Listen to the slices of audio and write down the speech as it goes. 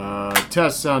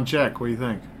test, sound check. What do you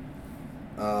think?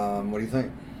 What do you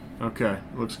think? Okay,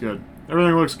 looks good.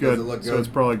 Everything looks good. Does it look good? So it's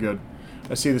probably good.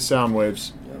 I see the sound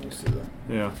waves. Yeah, let me see that.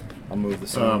 Yeah. I'll move the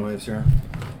sound waves here.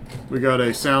 We got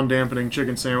a sound dampening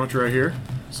chicken sandwich right here,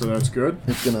 so that's good.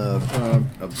 It's gonna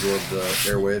absorb the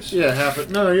airwaves. Yeah, half it.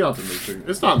 No, you don't have to move chicken.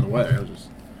 It's not in the way. I just.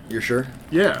 You're sure?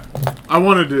 Yeah, I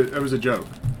wanted to. It was a joke.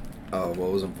 Oh, well,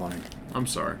 it wasn't funny. I'm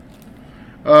sorry.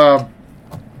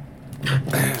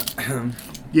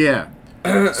 Yeah.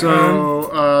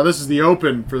 So this is the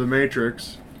open for The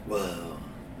Matrix. Whoa.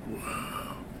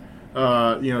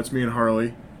 It's me and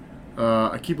Harley.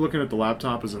 I keep looking at the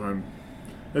laptop as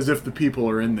if the people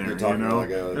are in there, You're talking like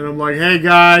a... And I'm like, hey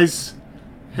guys,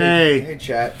 hey, Hey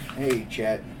chat, hey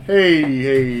chat.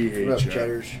 hey, What up, chat.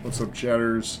 chatters? What's up,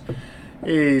 chatters?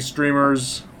 Hey,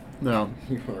 streamers. No.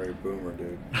 You are a boomer,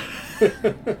 dude.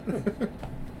 Have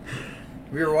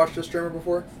you ever watched a streamer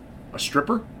before? A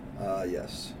stripper?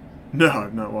 Yes. No,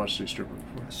 I've not watched a stripper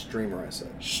before. A streamer, I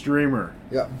said. Streamer.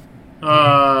 Yeah.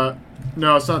 No,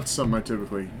 it's not something I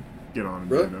typically get on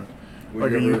and Really? do, no. Would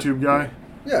Like you a ever- YouTube guy?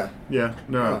 Yeah. Yeah,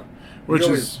 no. Yeah. Which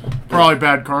You is probably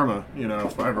bad karma,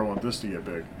 if I ever want this to get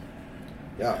big.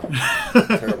 Yeah.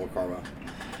 Terrible karma.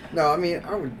 No, I mean,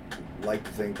 I would like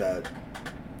to think that,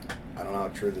 I don't know how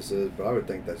true this is, but I would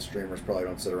think that streamers probably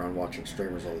don't sit around watching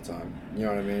streamers all the time. You know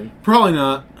what I mean? Probably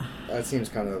not. That seems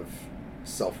kind of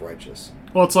self-righteous.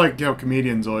 Well, it's like how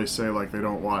comedians always say, like, they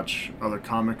don't watch other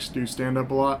comics do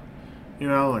stand-up a lot.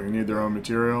 Like, they need their own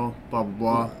material, blah,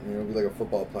 blah, blah. Yeah, it would be like a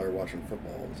football player watching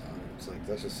football all the time. It's like,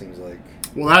 that just seems like...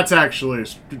 Well, that's actually a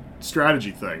strategy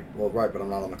thing. Well, right, but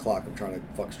I'm not on the clock. I'm trying to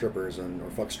fuck strippers or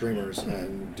fuck streamers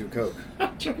and do coke.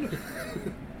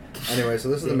 Anyway, so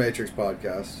this is the Matrix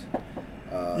podcast.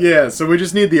 Yeah, so we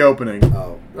just need the opening.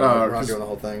 Oh, we're not 'cause doing the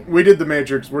whole thing? We did the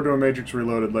Matrix. We're doing Matrix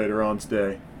Reloaded later on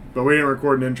today. But we didn't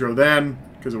record an intro then,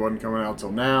 because it wasn't coming out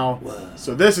till now. Whoa.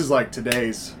 So this is like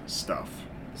today's stuff.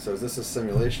 So is this a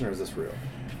simulation or is this real?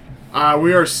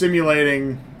 We are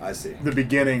simulating I see. the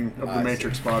beginning of the I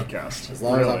Matrix see. podcast. As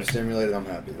long as I'm Really. stimulated, I'm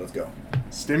happy. Let's go.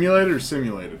 Stimulated or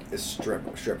simulated? It's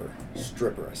stripper,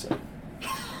 I said.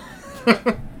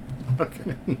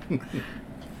 Okay.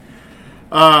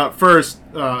 First,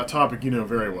 a topic you know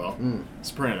very well.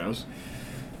 Sopranos.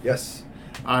 Yes.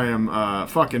 I am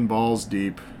fucking balls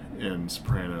deep in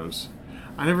Sopranos.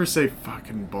 I never say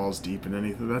fucking balls deep in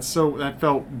anything. That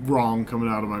felt wrong coming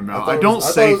out of my mouth. I don't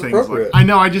say things like. I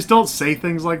know. I just don't say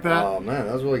things like that. Oh man,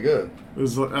 that was really good.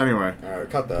 Anyway. All right,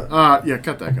 cut that. Yeah,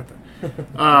 cut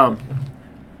that.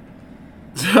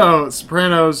 So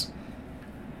Sopranos.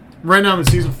 Right now I'm in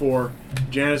season 4.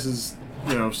 Janice is,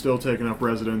 still taking up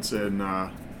residence in,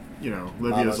 Livia's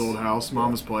Mama's. old house,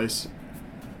 Mama's place.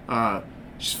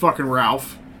 She's fucking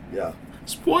Ralph. Yeah.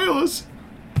 Spoilers.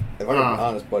 If I can be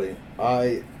honest, buddy,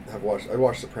 I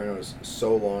watched Sopranos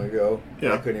so long ago.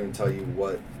 Yeah. I couldn't even tell you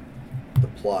what the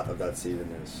plot of that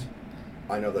season is.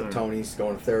 I know that Tony's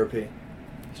going to therapy.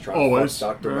 He's trying Always, to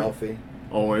fuck Dr. right. Melfi.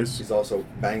 Always. He's also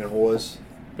banging whores,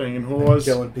 Banging whores.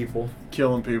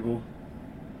 killing people,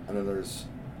 And and then there's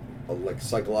a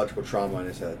psychological trauma in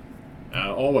his head.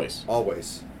 Always.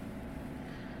 Always.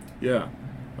 Yeah.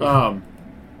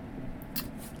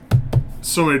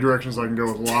 So many directions I can go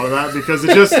with a lot of that because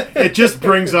it just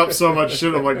brings up so much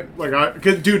shit. I'm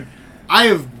dude, I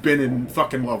have been in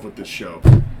fucking love with this show.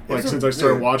 Since I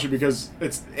started watching because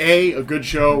it's A, good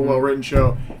show, well-written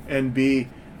show, and B,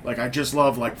 I just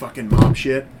love, fucking mob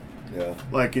shit. Yeah.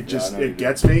 It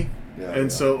gets me. Yeah,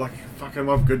 And so, I fucking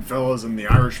love Goodfellas and The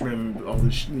Irishman and all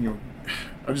this,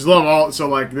 I just love all,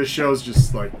 so, this show's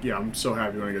just, I'm so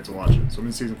happy when I get to watch it. So I'm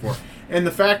in season 4. And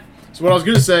so what I was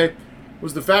going to say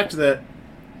was the fact that,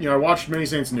 I watched Many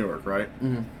Saints of Newark, right?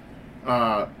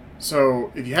 Mm-hmm.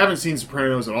 So if you haven't seen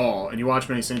Sopranos at all and you watch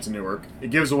Many Saints of Newark,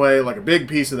 it gives away a big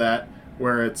piece of that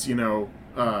where it's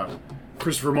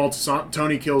Christopher Moltisanti.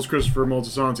 Tony kills Christopher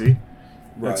Moltisanti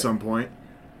at some point,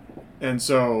 and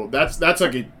so that's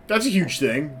a huge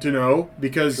thing to know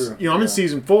because True. I'm in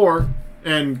season 4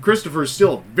 and Christopher's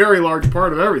still a very large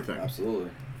part of everything. Absolutely.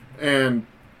 And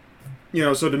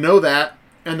so to know that,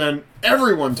 and then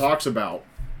everyone talks about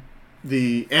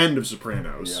the end of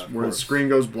Sopranos, where the screen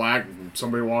goes black,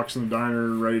 somebody walks in the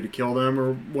diner ready to kill them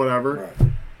or whatever.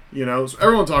 Right. So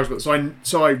everyone talks about it.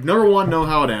 So I number one know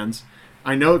how it ends.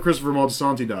 I know that Christopher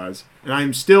Moltisanti dies, and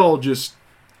I'm still just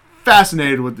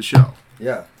fascinated with the show.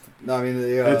 Yeah. No, I mean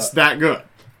it's that good.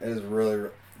 It is really.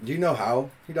 Do you know how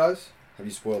he dies? Have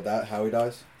you spoiled that? How he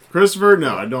dies? Christopher?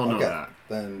 No, I don't know that.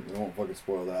 Then we won't fucking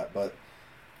spoil that. But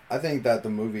I think that the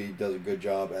movie does a good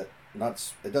job at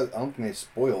not. It does. I don't think they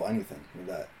spoil anything with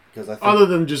that. because I think other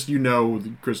than just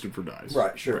Christopher dies.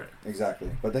 right, sure, Right. exactly.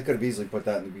 But they could have easily put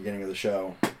that in the beginning of the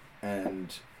show,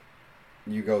 and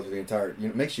you go through the entire.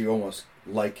 It makes you almost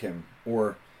like him,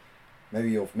 or maybe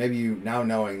you now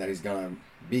knowing that he's gonna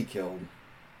be killed,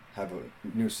 have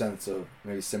a new sense of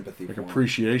maybe sympathy, Like for him.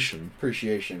 appreciation.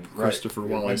 right. Christopher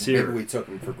while he's Maybe here. we took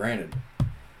him for granted,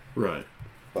 Right.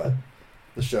 but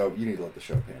the show, you need to let the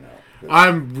show pan out.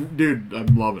 I'm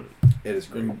loving it. It is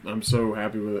great. I'm so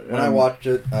happy with it. When I watched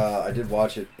it, I did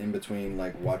watch it in between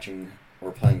like watching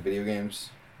or playing video games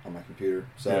on my computer.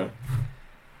 So Yeah.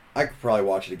 I could probably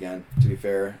watch it again, to be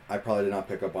fair. I probably did not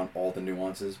pick up on all the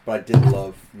nuances, but I did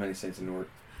love Many Saints of Newark.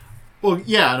 Well,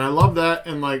 yeah, and I love that,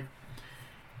 and like,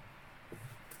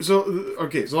 so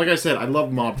like I said, I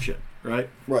love mob shit, right?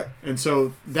 Right. And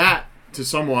so that to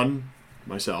someone,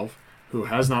 myself, who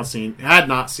had not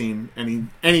seen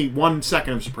any 1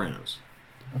 second of Sopranos,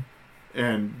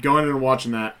 and going in and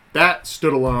watching that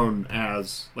stood alone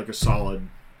as like a solid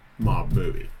mob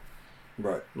movie.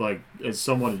 Right. Like, as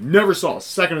someone who never saw a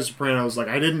second of Sopranos, like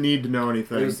I didn't need to know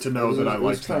anything to know that I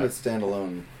liked It's kind that. of a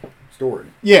standalone story.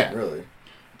 Yeah. Really.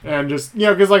 And just,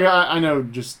 because like I know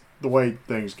just the way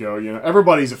things go,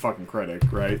 everybody's a fucking critic,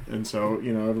 right? And so,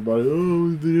 everybody,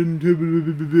 they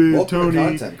didn't Welcome Tony. to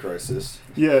Content Crisis.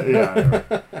 Yeah.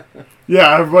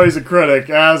 Yeah, everybody's a critic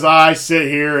as I sit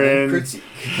here and Critique.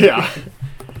 yeah.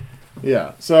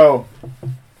 Yeah. So,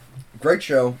 Great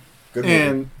show. Good movie.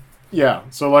 and yeah,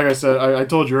 so like I said, I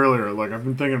told you earlier, like I've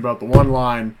been thinking about the one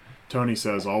line Tony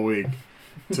says all week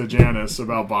to Janice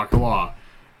about Bacala.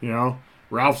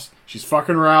 She's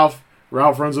fucking Ralph.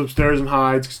 Ralph runs upstairs and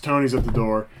hides because Tony's at the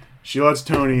door. She lets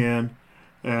Tony in,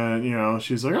 and,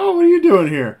 she's like, oh, what are you doing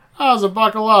here? Oh, it's a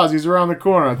Bacala's. He's around the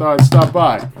corner. I thought I'd stop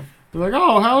by. They're like,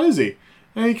 oh, how is he?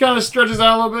 And he kind of stretches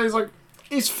out a little bit. He's like,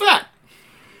 he's fat.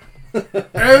 And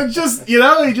it just, he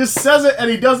just says it, and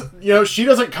he doesn't, she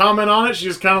doesn't comment on it. She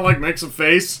just kind of, like, makes a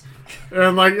face.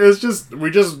 And, like, it's just, we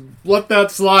just let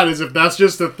that slide as if that's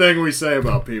just a thing we say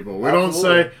about people. We don't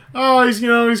say, oh, he's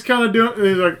kind of doing, and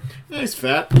he's like, yeah, he's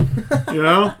fat. You're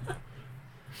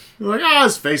like, oh,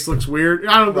 his face looks weird.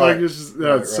 I don't like, it's just,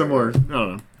 it's similar. Right. I don't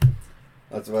know.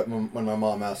 That's what when my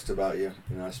mom asks about you,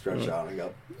 I stretch out and I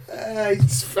go,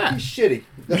 He's fat. he's shitty.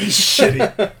 He's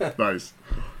shitty. Nice.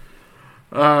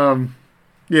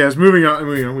 Yeah, it's moving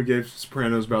on. We gave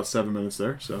Sopranos about 7 minutes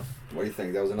there, so. What do you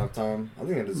think? That was enough time? I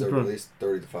think it deserved at least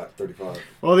 35.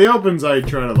 Well, the opens, I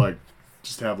try to, like,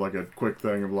 just have, like, a quick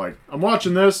thing of, like, I'm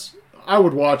watching this, I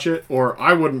would watch it, or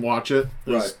I wouldn't watch it.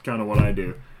 That's kind of what I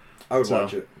do. I would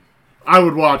watch it. I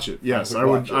would watch it, yes. I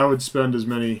would I would spend as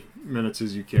many minutes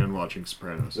as you can watching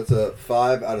Sopranos. That's a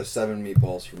 5 out of 7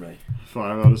 meatballs for me.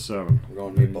 5 out of 7. We're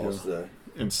going meatballs today.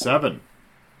 And 7.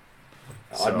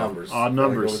 Odd numbers. Odd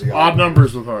numbers. With Odd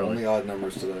numbers with Harley. Only odd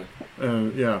numbers today.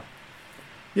 Yeah.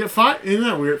 Yeah, 5, isn't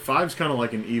that weird? 5's kind of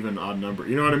like an even odd number.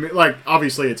 You know what I mean? Like,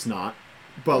 obviously it's not.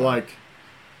 But, like,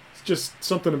 it's just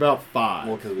something about 5.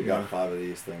 Well, because we got 5 of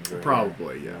these things. Right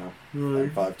Probably, here, yeah.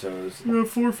 And 5 toes. Yeah,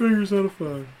 4 fingers out of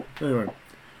 5. Anyway.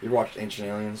 You ever watched Ancient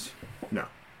Aliens? No.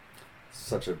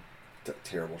 Such a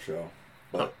terrible show.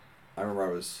 But I remember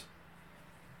I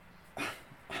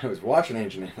was watching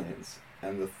Ancient Aliens,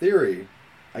 and the theory,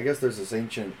 I guess there's this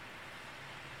ancient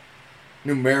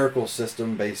numerical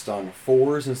system based on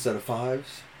 4s instead of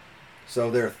 5s. So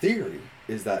their theory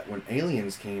is that when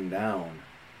aliens came down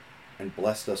and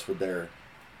blessed us with their,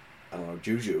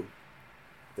 juju,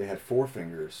 they had 4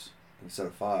 fingers instead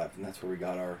of 5, and that's where we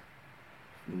got our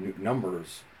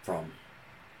numbers from.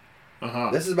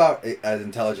 This is about as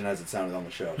intelligent as it sounded on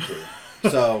the show, too.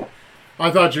 So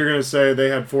I thought you were going to say they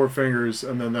had 4 fingers,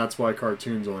 and then that's why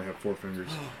cartoons only have 4 fingers.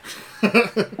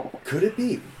 Could it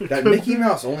be that Mickey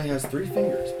Mouse only has 3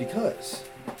 fingers? Because.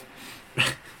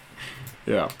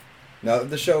 Yeah. No,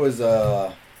 the show is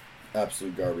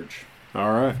absolute garbage. All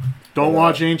right. Don't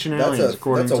watch Ancient Aliens,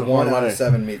 according to That's a 1 out Harley. of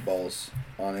 7 meatballs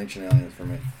on Ancient Aliens for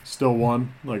me. Still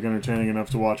 1? Like, entertaining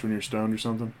enough to watch when you're stoned or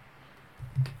something?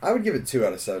 I would give it 2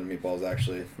 out of 7 meatballs,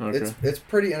 actually. Okay. It's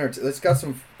pretty entertaining. It's got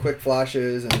some quick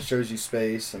flashes, and it shows you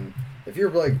space, and if you're,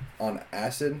 like, on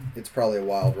acid, it's probably a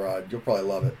wild ride. You'll probably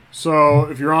love it. So,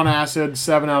 if you're on acid,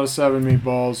 7 out of 7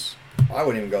 meatballs. I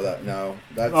wouldn't even go that. No,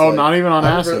 that's not even on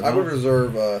acid. I would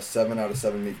reserve 7 out of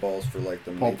 7 meatballs for like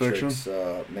the Pulp Matrix.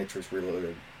 Matrix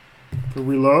Reloaded. For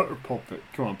Reload or Pulp Fiction?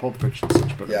 Come on, Pulp Fiction's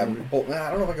such a better Yeah, movie. I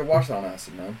don't know if I could watch that on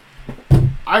acid, man.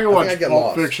 I can watch I'd get Pulp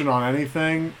lost. Fiction on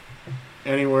anything,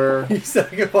 anywhere, You said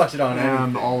I could watch it on and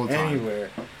anything, all the time. anywhere.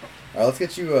 All right, let's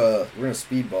get you. We're gonna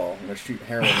speedball. I'm gonna shoot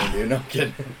heroin in you. No I'm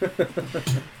kidding.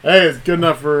 Hey, it's good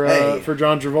enough for Hey. for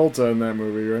John Travolta in that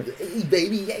movie, right? Hey,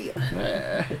 baby,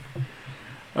 yeah.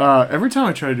 Every time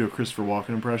I try to do a Christopher Walken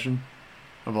impression,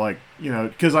 of like, you know,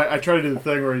 because I try to do the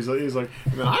thing where he's like,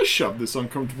 and then I shoved this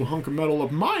uncomfortable hunk of metal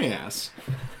up my ass,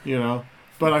 you know.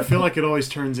 But I feel like it always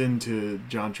turns into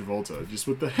John Travolta, just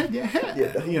with the head,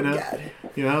 you know. God.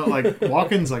 You know, like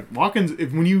Walken's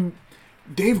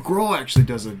Dave Grohl actually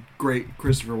does a great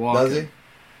Christopher Walken. Does he?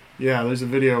 Yeah, there's a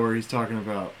video where he's talking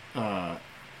about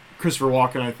Christopher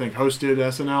Walken, I think, hosted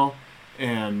SNL,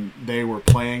 and they were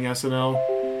playing SNL,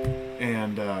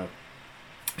 and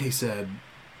he said,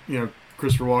 you know,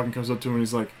 Christopher Walken comes up to him and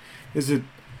he's like, is it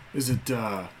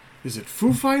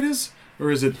Foo Fighters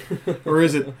or is it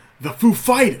the Foo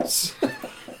Fighters?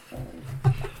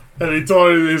 And he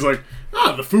told me, he's like,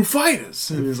 the Foo Fighters.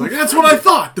 And he's like, that's what I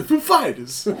thought, the Foo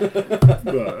Fighters.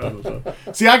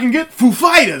 See, I can get Foo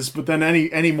Fighters, but then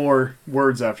any more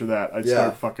words after that, I'd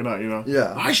start fucking up, you know?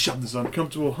 Yeah. I shoved this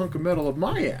uncomfortable hunk of metal up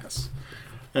my ass.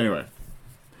 Anyway.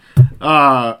 The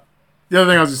other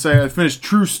thing I was going to say, I finished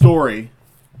True Story.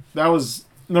 That was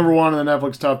number 1 in the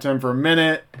Netflix top 10 for a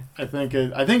minute. I think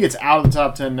it's out of the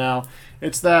top 10 now.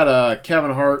 It's that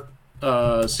Kevin Hart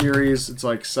series. It's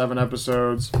like 7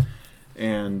 episodes.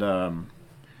 And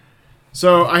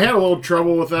so I had a little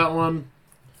trouble with that one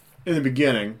in the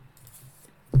beginning.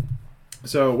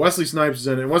 So Wesley Snipes is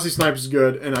in it. Wesley Snipes is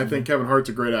good, and I think Kevin Hart's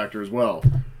a great actor as well.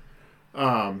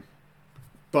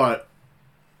 But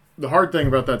the hard thing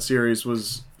about that series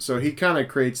was, so he kind of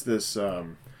creates this,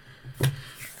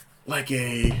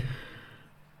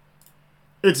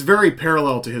 it's very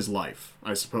parallel to his life,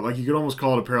 I suppose. Like, you could almost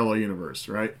call it a parallel universe,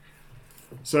 right?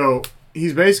 So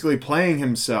he's basically playing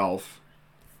himself,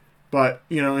 but,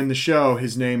 you know, in the show,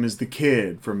 his name is the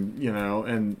Kid from, you know,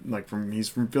 and like he's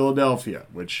from Philadelphia,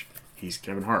 which he's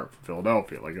Kevin Hart from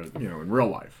Philadelphia, like, you know, in real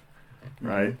life,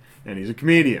 right? And he's a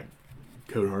comedian.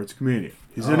 Kevin Hart's a comedian.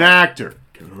 He's an actor.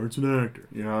 Kevin Hart's an actor.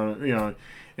 You know,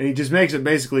 and he just makes it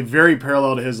basically very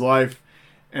parallel to his life.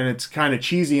 And it's kind of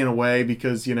cheesy in a way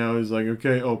because, you know, he's like,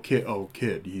 okay,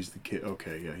 Kid, he's the Kid.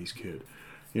 Okay, yeah, he's Kid.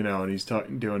 You know, and he's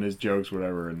doing his jokes,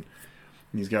 whatever, and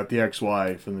he's got the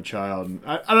ex-wife and the child. And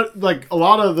I don't, like, a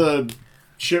lot of the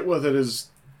shit with it is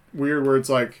weird where it's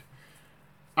like,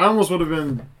 I almost would have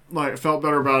been, like, felt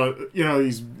better about it. You know,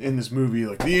 he's in this movie,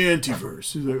 like, the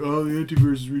Antiverse. He's like, oh, the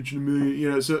Antiverse is reaching 1 million,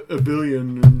 you know, it's a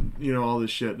billion, and, you know, all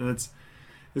this shit. And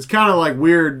it's kind of like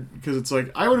weird because it's like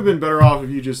I would have been better off if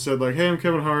you just said like, "Hey, I'm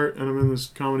Kevin Hart and I'm in this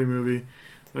comedy movie,"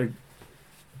 like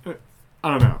I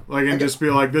don't know, like, and just be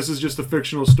like, "This is just a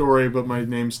fictional story, but my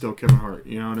name's still Kevin Hart."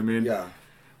 You know what I mean? Yeah.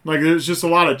 Like, there's just a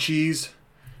lot of cheese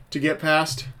to get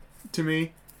past to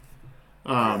me.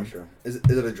 Yeah, sure. Is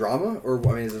it a drama or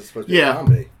I mean, is it supposed to be a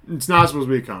comedy? It's not supposed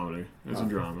to be a comedy. It's a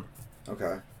drama.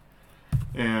 Okay.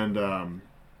 And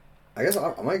I guess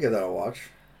I might give that a watch.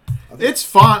 It's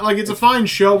fine. Like, it's a fine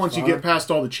show once you get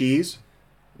past all the cheese.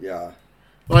 Yeah.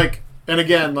 Like, and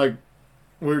again, like,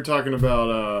 we were talking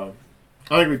about,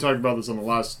 I think we talked about this on the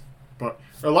last 2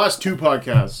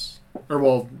 podcasts. Or,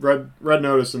 well, Red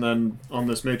Notice and then on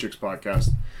this Matrix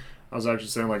podcast. I was actually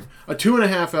saying, like, a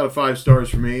 2.5 out of 5 stars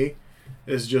for me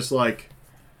is just, like,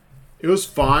 it was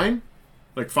fine.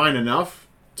 Like, fine enough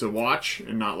to watch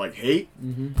and not, like, hate.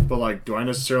 Mm-hmm. But, like, do I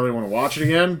necessarily want to watch it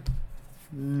again?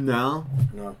 No.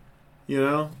 You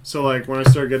know? So, like, when I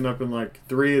start getting up in, like,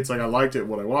 3, it's like I liked it.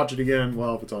 Would I watch it again?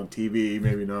 Well, if it's on TV,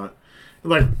 maybe not.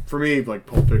 And, like, for me, like,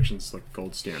 Pulp Fiction's, like,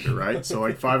 gold standard, right? So,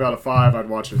 like, 5 out of 5, I'd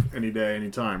watch it any day, any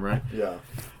time, right? Yeah.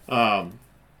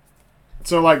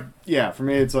 So, like, yeah, for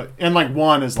me, it's like... And, like,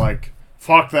 1 is, like,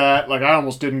 fuck that. Like, I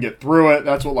almost didn't get through it.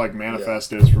 That's what, like,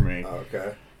 Manifest is for me.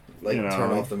 Okay. Like, you know,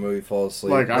 turn off the movie, fall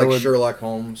asleep. Like, I would, Sherlock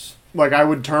Holmes. Like, I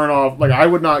would turn off... Like, I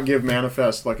would not give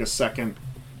Manifest, like, a second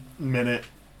minute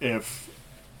if,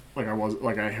 like,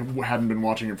 I hadn't been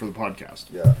watching it for the podcast.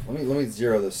 Yeah. Let me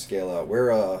zero this scale out.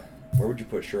 Where would you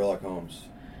put Sherlock Holmes?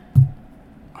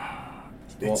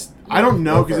 I don't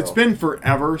know because it's been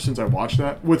forever since I watched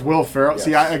that with Will Ferrell. Yes.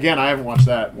 See, I haven't watched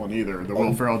that one either. The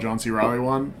Will Ferrell, John C. Reilly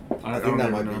one. I think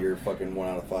that might be your fucking 1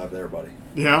 out of 5 there, buddy.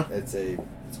 Yeah. It's a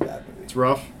bad movie. It's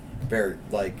rough. Very,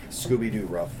 like, Scooby-Doo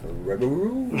rough.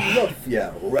 Rough.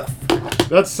 Yeah, rough.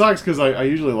 That sucks because I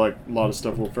usually like a lot of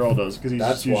stuff Will Ferrell does because he's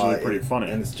just usually pretty funny.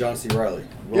 And it's John C. Reilly.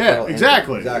 Yeah,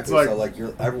 exactly. Exactly. Like,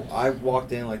 so, like, I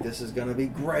walked in like, this is going to be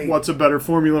great. What's a better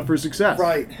formula for success?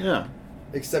 Right. Yeah.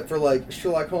 Except for, like,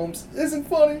 Sherlock Holmes isn't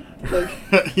funny. Like,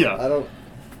 yeah. I don't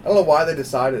know why they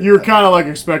decided. You were kind of like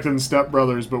expecting Step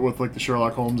Brothers, but with like the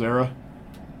Sherlock Holmes era,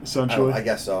 essentially. I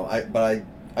guess so.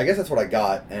 I guess that's what I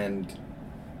got, and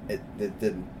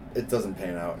it doesn't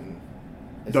pan out, and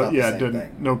it's not the same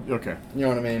thing. No, okay. You know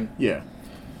what I mean? Yeah.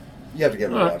 You have to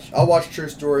give it a watch. I'll watch True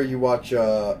Story. You watch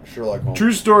Sherlock Holmes.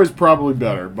 True Story is probably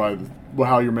better by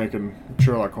how you're making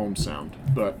Sherlock Holmes sound.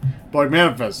 But like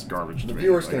Manifest is garbage to The me.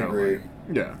 viewers Like, can I don't agree. like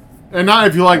it. Yeah. And not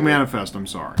if you like Manifest, I'm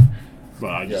sorry.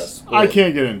 But I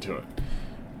can't get into it.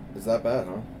 Is that bad,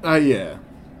 huh? Yeah.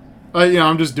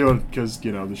 I'm just doing it because,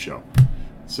 the show.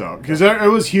 So, because it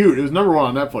was huge. It was number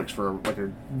one on Netflix for like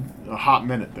a hot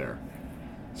minute there.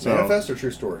 So, Manifest or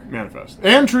True Story? Manifest.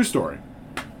 And True Story.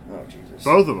 Oh, Jesus.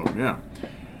 Both of them,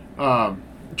 yeah.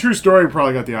 True Story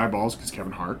probably got the eyeballs because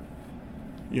Kevin Hart.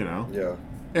 Yeah.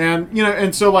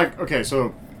 And so like, okay,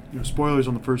 so spoilers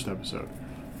on the first episode.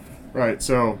 Right,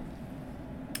 so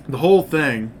the whole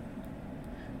thing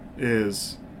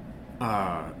is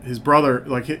his brother,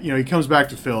 like, he comes back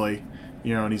to Philly,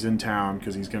 and he's in town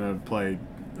because he's going to play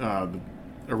the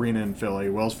arena in Philly,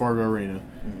 Wells Fargo Arena.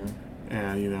 Mm-hmm.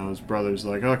 And, his brother's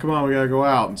like, oh, come on, we got to go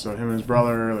out. And so him and his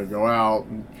brother, they go out.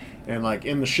 And like,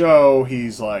 in the show,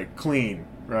 he's, like, clean,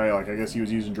 right? Like, I guess he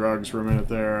was using drugs for a minute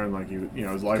there. And, like,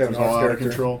 his life was all out of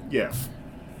control. Yeah.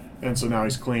 And so now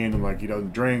he's clean and, like, he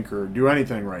doesn't drink or do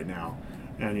anything right now.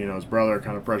 And, his brother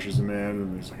kind of pressures him in,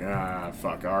 and he's like,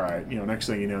 fuck, all right. Next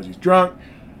thing he knows, he's drunk.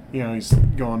 He's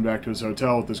going back to his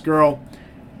hotel with this girl.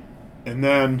 And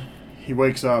then he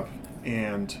wakes up,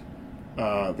 and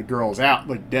the girl's out,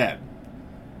 like, dead.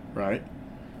 Right?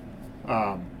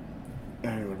 And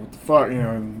he's like, what the fuck?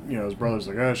 And, his brother's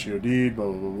like, she OD'd, blah,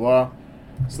 blah, blah, blah.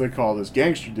 So they call this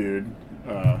gangster dude,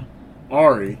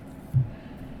 Ari,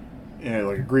 and,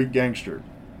 like, a Greek gangster.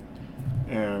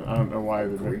 And I don't know why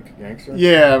the Greek gangster.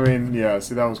 Yeah, I mean, yeah.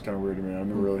 See, that was kind of weird to me. I've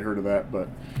never really heard of that, but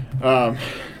I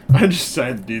just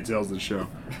cited the details of the show.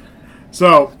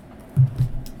 So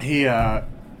he, that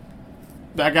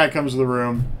guy comes to the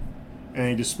room, and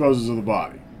he disposes of the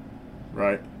body,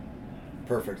 right?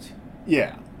 Perfect.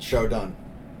 Yeah. Show done.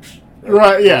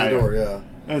 Right. Yeah. Door, yeah.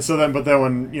 And so then, but then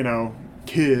when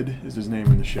Kid is his name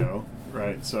in the show,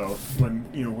 right? So when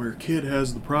where Kid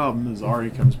has the problem is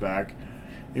Ari comes back.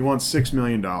 He wants $6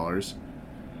 million,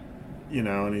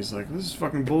 and he's like, "This is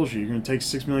fucking bullshit. You're gonna take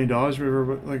 $6 million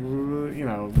for like,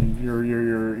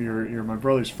 you're my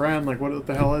brother's friend. Like, what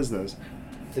the hell is this?"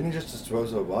 Didn't he just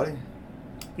dispose of a body?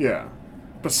 Yeah,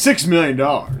 but $6 million.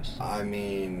 I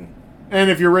mean,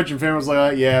 and if you're rich and famous like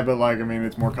that, yeah, but like, I mean,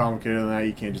 it's more complicated than that.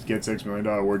 You can't just get $6 million.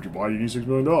 Where'd you buy? You need $6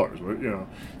 million. What,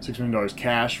 $6 million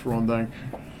cash for one thing.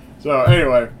 So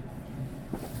anyway.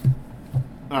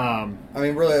 I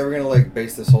mean, really, are we gonna like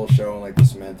base this whole show on like the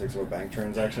semantics of a bank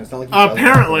transaction? It's not like he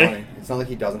apparently doesn't have the money. It's not like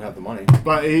he doesn't have the money.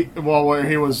 But he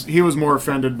was more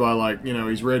offended by like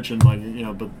he's rich and like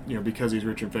but because he's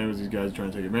rich and famous, these guys are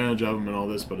trying to take advantage of him and all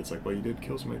this. But it's like, well, you did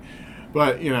kill somebody,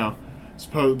 but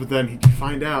but then he can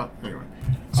find out anyway.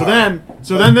 So then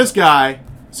this guy,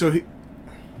 Continue.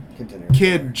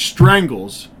 Kid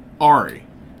strangles Ari.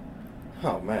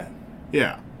 Oh man.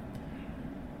 Yeah.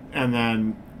 And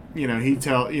then.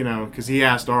 Because he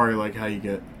asked Ari, like, how you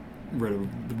get rid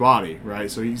of the body, right?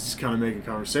 So he's just kind of making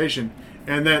conversation.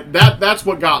 And then that's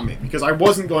what got me, because I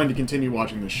wasn't going to continue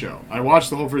watching this show. I watched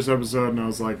the whole first episode, and I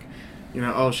was like,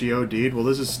 oh, she OD'd? Well,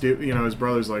 this is stupid. His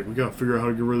brother's like, we got to figure out how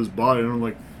to get rid of this body. And I'm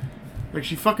like,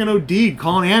 she fucking OD'd.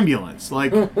 Call an ambulance.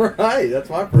 Like, right, that's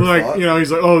my first thought.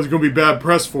 He's like, oh, it's going to be bad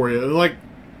press for you. And like,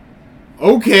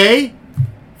 okay,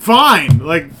 fine.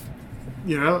 Like, I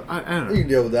don't know. You can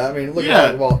deal with that. I mean, look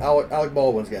at Alec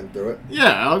Baldwin's getting through it. Yeah,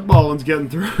 Alec Baldwin's getting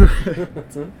through it.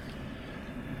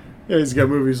 Yeah, he's got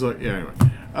movies like... Yeah, anyway.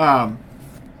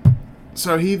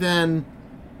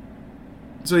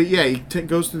 He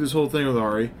goes through this whole thing with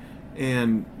Ari,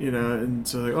 and, and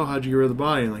so like, oh, how'd you get rid of the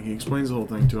body? And like, he explains the whole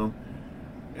thing to him,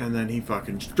 and then he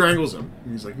fucking strangles him.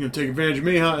 And he's like, you gonna take advantage of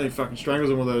me, huh? And he fucking strangles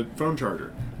him with a phone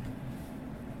charger.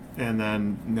 And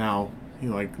then now... He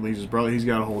like leaves his brother. He's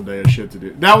got a whole day of shit to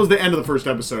do. That was the end of the first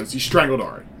episode. So he strangled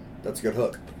Ari. That's a good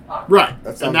hook. Right.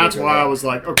 And that's why I was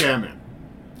like, okay, I'm in.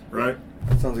 Right?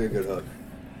 That sounds like a good hook.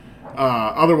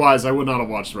 Otherwise, I would not have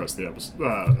watched the rest of the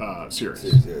episode series.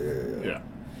 Yeah.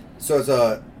 So it's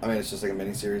it's just like a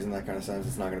mini series in that kind of sense.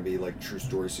 It's not going to be like True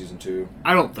Story season 2.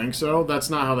 I don't think so.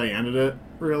 That's not how they ended it.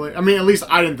 Really. I mean, at least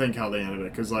I didn't think how they ended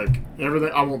it, because like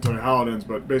everything. I won't tell you how it ends,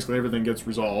 but basically everything gets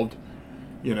resolved.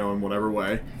 In whatever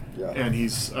way. Yeah. And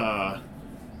he's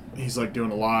like doing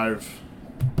a live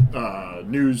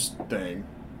news thing,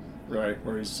 right?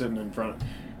 Where he's sitting in front.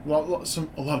 A lot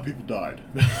of people died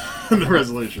in the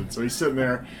resolution, so he's sitting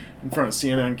there in front of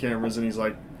CNN cameras, and he's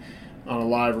like on a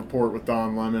live report with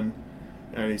Don Lemon,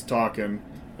 and he's talking,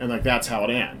 and like that's how it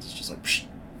ends. It's just like, psh,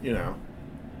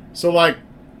 So like,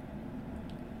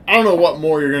 I don't know what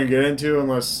more you're gonna get into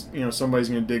unless somebody's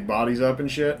gonna dig bodies up and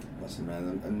shit. Listen,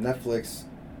 man, and Netflix,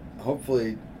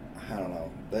 hopefully. I don't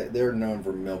know. They're known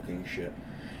for milking shit.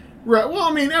 Right. Well,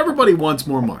 I mean, everybody wants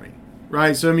more money.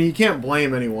 right? So I mean, you can't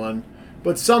blame anyone,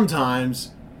 but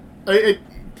sometimes, I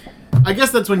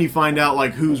guess that's when you find out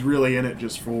like who's really in it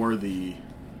just for the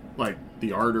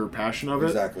art or passion of it.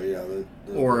 Exactly. Yeah.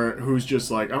 Or who's just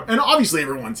like, and obviously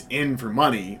everyone's in for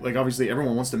money. Like obviously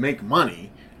everyone wants to make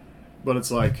money, but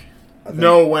it's like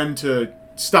know when to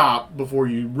stop before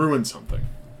you ruin something.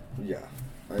 Yeah,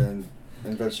 and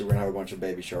eventually we're gonna have a bunch of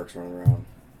baby sharks running around.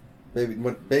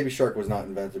 Baby Shark was not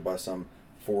invented by some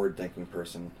forward-thinking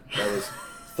person. That was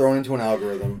thrown into an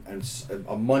algorithm, and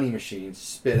a money machine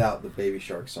spit out the Baby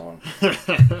Shark song.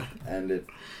 And it,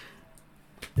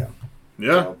 yeah.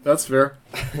 Yeah, so, that's fair.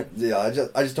 Yeah,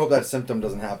 I just hope that symptom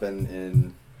doesn't happen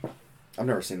in. I've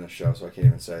never seen this show, so I can't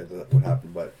even say that would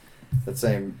happen. But that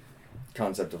same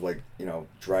concept of like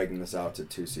dragging this out to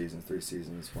 2 seasons, 3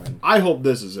 seasons. When I hope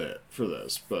this is it for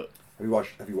this, but.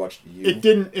 Have you watched You?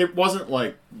 It wasn't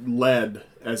like led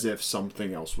as if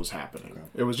something else was happening. Okay.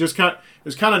 It was just kind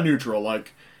of neutral.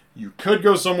 Like you could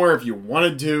go somewhere if you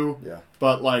wanted to. Yeah.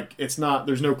 But like it's not.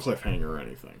 There's no cliffhanger or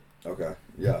anything. Okay.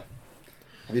 Yeah.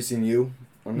 Have you seen You?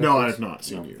 No, I have not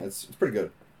seen You. It's pretty good.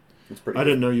 I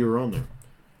didn't know you were on there.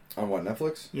 On what,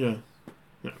 Netflix? Yeah.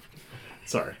 No.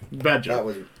 Sorry, bad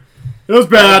joke. It was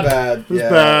bad. It was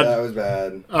bad. That was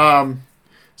bad.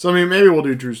 So I mean, maybe we'll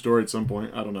do True Story at some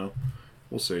point. I don't know.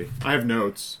 We'll see. I have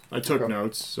notes. I took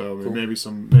notes, so cool.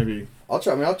 maybe. I'll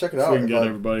check it out. We can get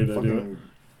everybody to do it.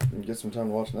 And get some time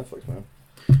to watch Netflix, man.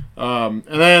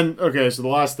 And then so the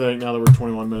last thing. Now that we're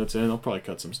 21 minutes in, I'll probably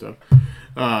cut some stuff.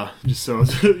 Just so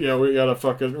we gotta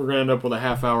we're gonna end up with a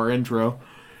half-hour intro.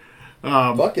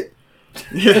 Fuck it.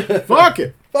 Yeah, fuck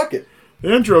it. Fuck it.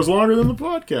 The intro's longer than the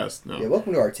podcast. No. Yeah,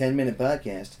 welcome to our 10-minute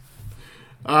podcast.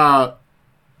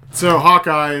 So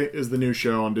Hawkeye is the new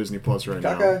show on Disney Plus right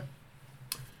now. Hawkeye?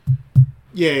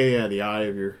 Yeah. The eye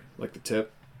of your, like the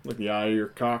tip, like the eye of your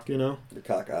cock, The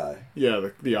cock eye. Yeah,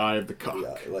 the eye of the cock.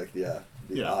 Yeah,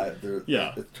 the eye.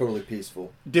 It's totally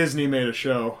peaceful. Disney made a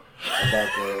show about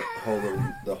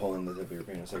the hole in the tip of your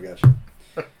penis. I got you.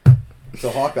 So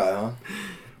Hawkeye, huh?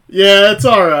 Yeah, it's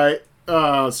all right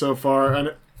so far,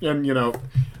 and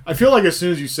I feel like as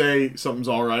soon as you say something's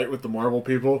all right with the Marvel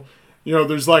people,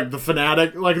 there's like the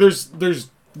fanatic, like there's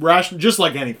rational, just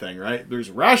like anything, right?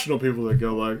 There's rational people that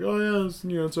go like, oh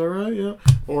yeah, it's all right, yeah,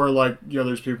 or like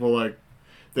there's people like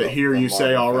that hear you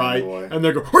say all right, and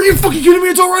they go, are you fucking kidding me?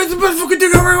 It's all right, it's the best fucking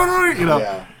thing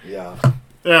ever, Yeah,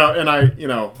 and I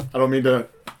don't mean to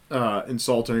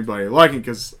insult anybody liking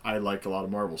because I like a lot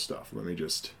of Marvel stuff. Let me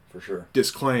just for sure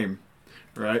disclaim,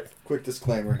 right? Quick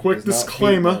disclaimer.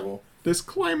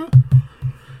 Disclaimer.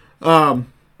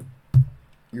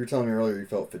 You were telling me earlier you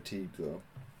felt fatigued though.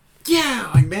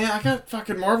 Yeah, like man, I got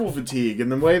fucking Marvel fatigue,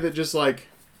 and the way that just like,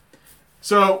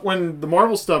 so when the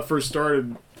Marvel stuff first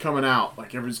started coming out,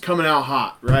 like it was coming out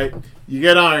hot, right? You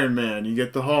get Iron Man, you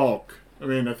get the Hulk. I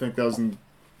mean, I think that was in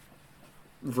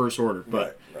reverse order,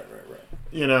 but right.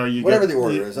 You whatever get, the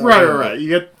order is. Right. You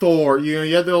get Thor. You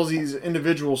get all these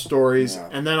individual stories,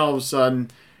 and then all of a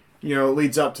sudden, it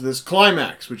leads up to this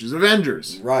climax, which is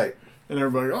Avengers. Right. And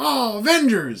everybody, oh,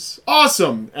 Avengers,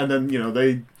 awesome! And then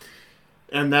they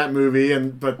end that movie,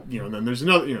 but then there's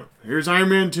another. Here's Iron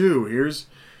Man 2. Here's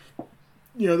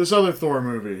this other Thor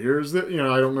movie. Here's the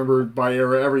I don't remember by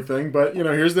era everything, but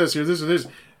here's this,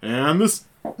 and this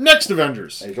next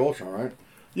Avengers. Age of Ultron, right?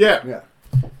 Yeah.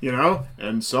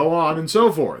 And so on and so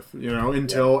forth.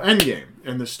 Until Endgame,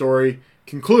 and the story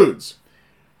concludes.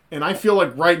 And I feel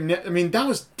like that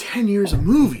was 10 years of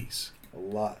movies. It's a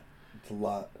lot.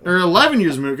 Or 11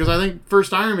 years of movies, because I think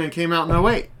first Iron Man came out in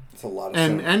 2008. It's a lot of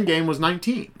and Endgame was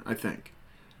 19, I think.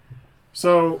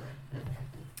 So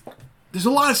there's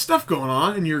a lot of stuff going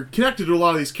on, and you're connected to a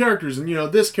lot of these characters, and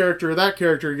this character or that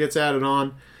character gets added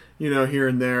on, here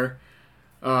and there.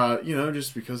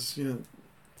 Just because,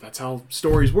 that's how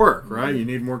stories work, right? Mm-hmm. You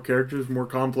need more characters, more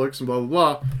conflicts, and blah,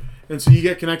 blah, blah. And so you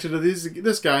get connected to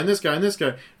this guy, and this guy, and this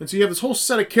guy. And so you have this whole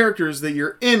set of characters that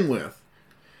you're in with.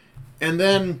 And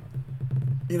then,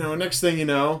 next thing you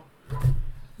know,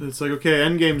 it's like, okay,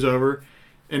 Endgame's over.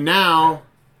 And now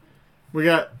we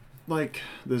got, like,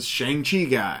 this Shang-Chi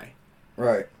guy.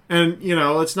 Right. And,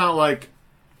 it's not like,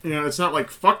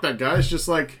 fuck that guy. It's just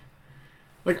like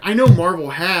I know Marvel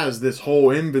has this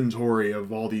whole inventory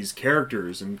of all these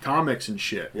characters and comics and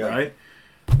shit, right?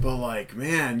 But, like,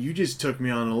 man, you just took me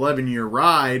on an 11-year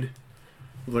ride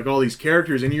with, like, all these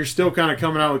characters, and you're still kind of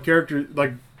coming out with characters,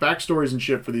 like, backstories and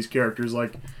shit for these characters.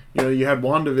 Like, you had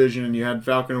WandaVision, and you had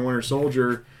Falcon and Winter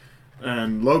Soldier,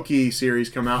 and Loki series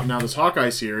come out, and now this Hawkeye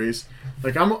series.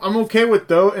 Like, I'm okay with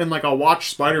those, and, like, I'll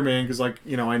watch Spider-Man, because, like,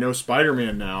 I know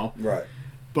Spider-Man now. Right.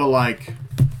 But, like,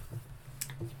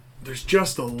 there's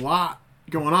just a lot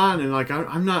going on, and like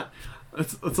I'm not.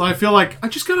 I feel like I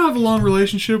just gotta have a long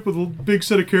relationship with a big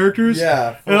set of characters.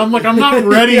 Yeah. And I'm like, I'm not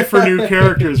ready for new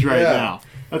characters right Yeah. now.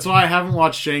 That's why I haven't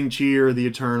watched Shang-Chi or The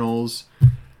Eternals.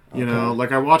 You know,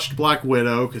 like I watched Black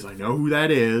Widow because I know who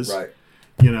that is. Right.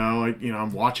 You know,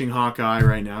 I'm watching Hawkeye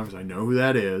right now because I know who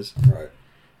that is. Right.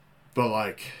 But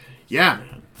like, yeah,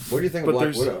 man. What do you think of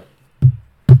Black Widow?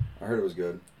 I heard it was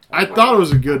good. I thought it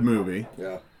was a good movie.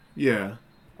 Yeah. Yeah.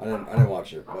 I didn't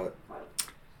watch it, but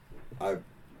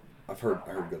I've heard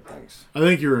good things. I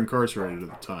think you were incarcerated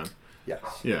at the time. Yes.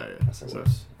 Yeah. Yes, I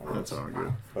was. That's all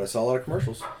good. But I saw a lot of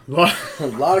commercials. A lot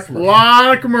of commercials.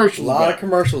 Lot of commercials. A lot of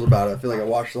commercials about it. I feel like I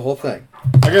watched the whole thing.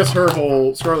 I guess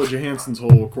Scarlett Johansson's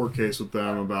whole court case with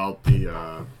them about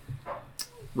the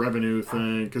revenue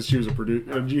thing, because she was a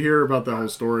producer. Did you hear about that whole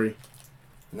story?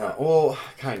 No. Well,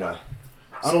 kind of.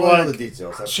 I don't know the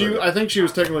details. I think she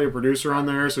was technically a producer on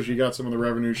there, so she got some of the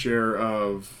revenue share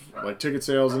of like ticket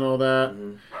sales and all that.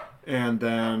 Mm-hmm. And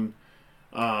then,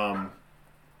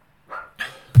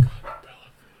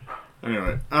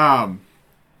 anyway,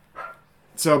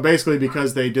 so basically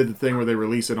because they did the thing where they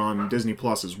release it on Disney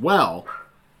Plus as well,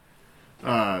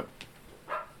 I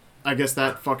guess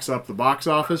that fucks up the box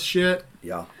office shit.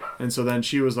 Yeah. And so then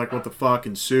she was like, what the fuck,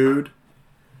 and sued.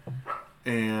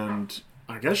 And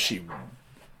I guess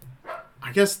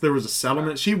there was a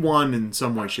settlement. She won in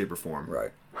some way, shape, or form.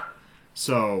 Right.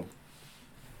 So,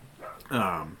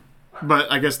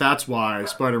 but I guess that's why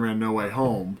Spider-Man No Way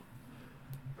Home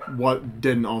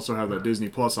didn't also have that Disney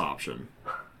Plus option.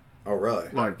 Oh, really?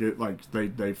 Like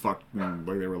they fucked, like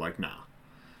they were like, nah.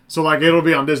 So like it'll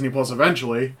be on Disney Plus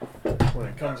eventually when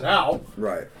it comes out.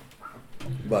 Right.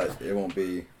 But it won't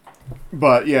be.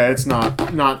 But yeah, it's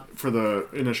not for the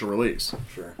initial release.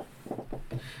 Sure.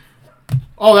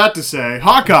 All that to say,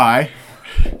 Hawkeye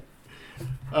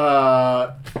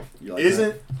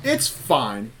isn't. It's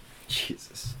fine.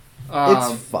 Jesus.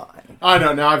 It's fine. I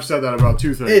know. Now I've said that about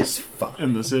two things. It's fine.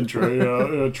 In this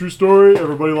intro. True story.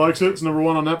 Everybody likes it. It's number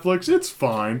 1 on Netflix. It's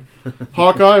fine.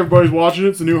 Hawkeye. Everybody's watching it.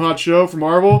 It's a new hot show from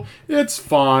Marvel. It's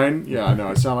fine. Yeah, I know.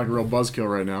 I sound like a real buzzkill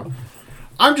right now.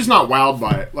 I'm just not wowed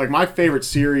by it. Like, my favorite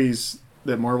series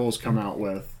that Marvel's come out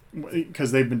with,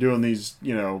 because they've been doing these,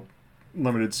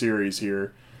 limited series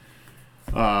here.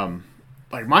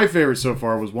 Like, my favorite so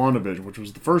far was WandaVision, which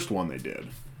was the first one they did.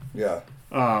 Yeah.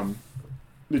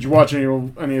 Did you watch any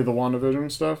of the WandaVision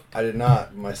stuff? I did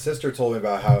not. My sister told me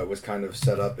about how it was kind of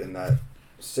set up in that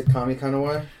sitcom-y kind of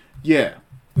way. Yeah.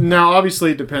 Now,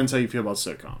 obviously, it depends how you feel about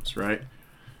sitcoms, right?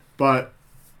 But,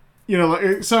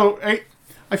 so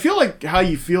I feel like how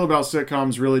you feel about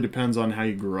sitcoms really depends on how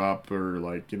you grew up or,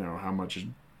 like, how much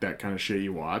that kind of shit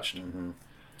you watched. Mm-hmm.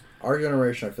 Our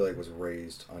generation, I feel like, was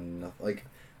raised on nothing. Like,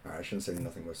 I shouldn't say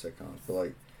nothing but sitcoms, but,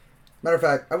 like, matter of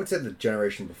fact, I would say the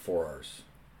generation before ours.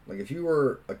 Like, if you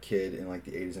were a kid in, like,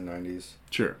 the 80s and 90s,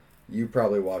 sure, you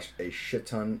probably watched a shit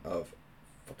ton of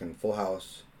fucking Full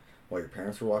House while your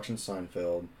parents were watching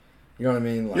Seinfeld. You know what I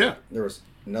mean? Like, yeah. There was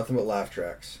nothing but laugh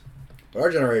tracks. But our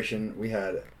generation, we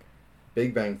had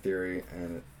Big Bang Theory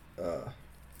and... well,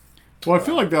 I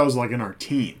feel like that was, like, in our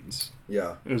teens.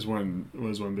 Yeah. Was when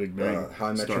Big Bang How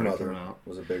I Met Your Mother out.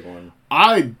 was a big one.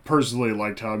 I personally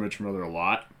liked How I Met Your Mother a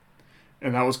lot.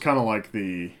 And that was kind of like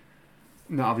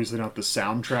no, obviously not the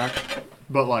soundtrack,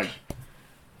 but like,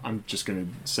 I'm just going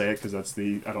to say it because that's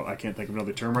I can't think of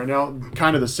another term right now.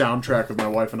 Kind of the soundtrack of my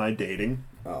wife and I dating.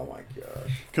 Oh my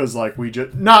gosh. Because like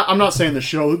I'm not saying the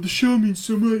show means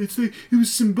so much. It's like, it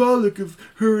was symbolic of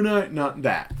her and I. Not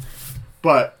that.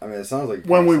 But I mean, it sounds like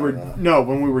when we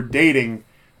were dating,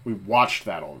 we watched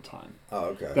that all the time. Oh,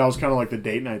 okay. That was kind of like the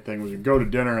date night thing. Was we'd go to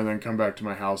dinner and then come back to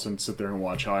my house and sit there and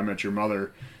watch How I Met Your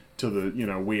Mother to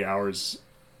the wee hours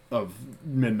of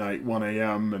midnight, 1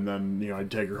 a.m. and then I'd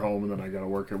take her home and then I got to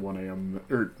work at 1 a.m.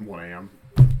 or 1 a.m.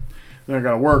 Then I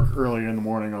got to work early in the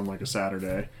morning on like a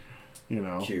Saturday.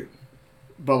 Cute.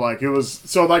 But like it was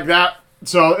so like that.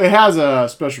 So it has a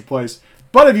special place.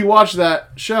 But if you watch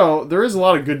that show, there is a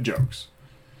lot of good jokes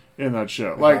in that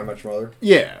show. Like How I Met Your Mother.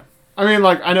 Yeah. I mean,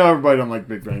 like, I know everybody don't like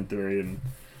Big Bang Theory, and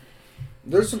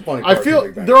there's some funny parts. I feel of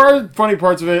Big Bang there Theory. are funny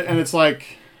parts of it, and it's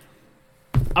like,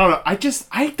 I don't know.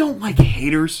 I don't like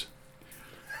haters.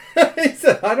 He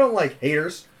said, "I don't like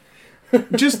haters."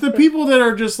 Just the people that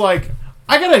are just like,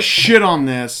 I gotta shit on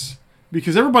this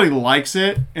because everybody likes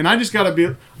it, and I just gotta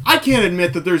be. I can't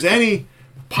admit that there's any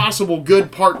possible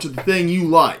good part to the thing you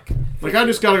like. Like, I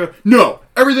just gotta go. No,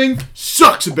 everything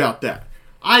sucks about that.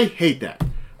 I hate that.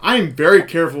 I am very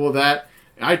careful with that.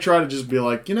 I try to just be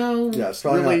like, it's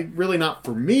really not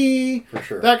for me. For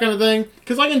sure. That kind of thing.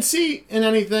 Because I can see in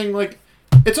anything, like,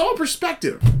 it's all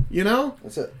perspective,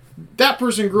 That's it. That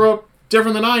person grew up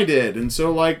different than I did. And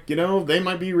so, like, you know, they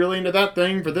might be really into that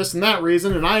thing for this and that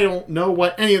reason, and I don't know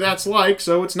what any of that's like,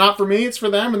 so it's not for me, it's for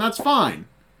them, and that's fine.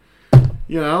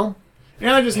 You know?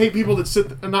 And I just hate people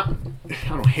that I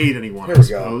don't hate anyone, I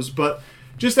suppose, but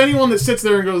just anyone that sits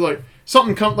there and goes, like,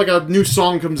 like a new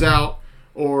song comes out,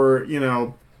 or, you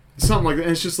know, something like that,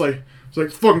 and it's just like, it's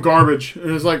like fucking garbage,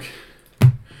 and it's like,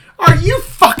 all right, you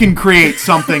fucking create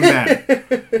something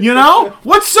then. You know?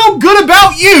 What's so good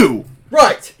about you?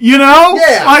 Right. You know?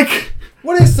 Yeah. Like,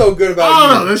 what is so good about you? I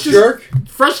don't know, that's jerk? Just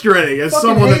frustrating as Fucking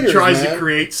someone haters, that tries man. to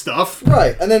create stuff.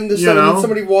 Right, and then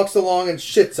somebody walks along and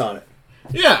shits on it.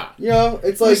 Yeah. You know,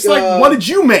 it's like what did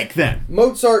you make then?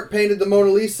 Mozart painted the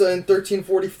Mona Lisa in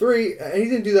 1343, and he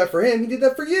didn't do that for him. He did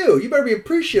that for you. You better be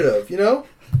appreciative, you know?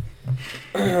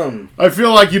 I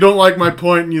feel like you don't like my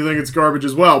point and you think it's garbage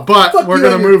as well, but Fuck we're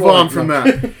going to move on from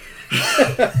that.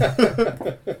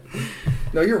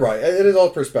 No, you're right. It is all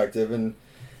perspective, and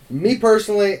me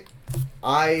personally,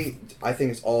 I think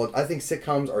I think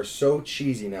sitcoms are so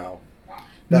cheesy now.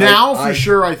 Now, for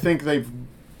sure, I think they've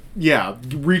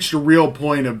reached a real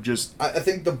point of just I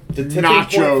think the tipping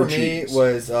point for me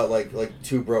was like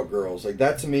Two Broke Girls. Like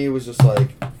that to me was just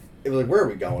like, it was like, where are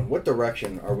we going? What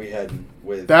direction are we heading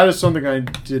with? That is something I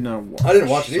did not watch. I didn't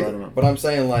watch it so either, but I'm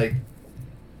saying like,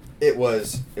 it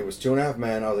was 2.5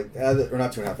 Men. I was like, or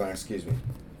not 2.5 Men, excuse me.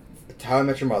 How I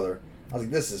Met Your Mother. I was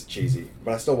like, this is cheesy,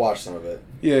 but I still watched some of it.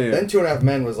 Yeah. Then 2.5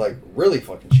 Men was like really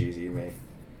fucking cheesy to me,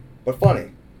 but funny.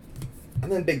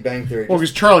 And then Big Bang Theory. Well,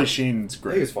 because Charlie Sheen's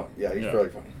great. He was funny. Yeah, he's really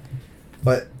funny.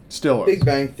 But still, Big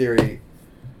Bang Theory,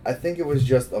 I think it was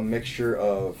just a mixture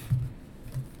of.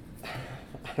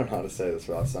 I don't know how to say this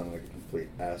without sounding like a complete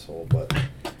asshole, but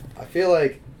I feel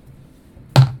like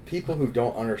people who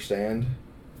don't understand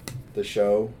the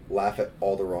show laugh at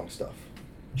all the wrong stuff.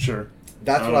 Sure.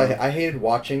 That's what I hated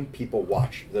watching people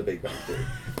watch The Big Bang Theory.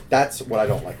 That's what I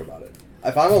don't like about it.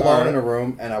 If I'm alone in a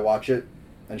room and I watch it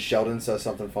and Sheldon says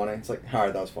something funny, it's like,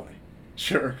 alright, that was funny.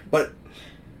 Sure. But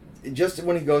just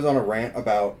when he goes on a rant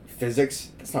about physics,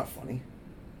 it's not funny.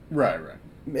 Right.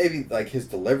 Maybe like his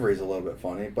delivery is a little bit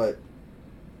funny, but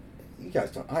you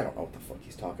guys I don't know what the fuck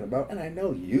he's talking about, and I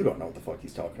know you don't know what the fuck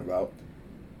he's talking about.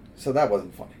 So that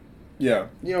wasn't funny. Yeah.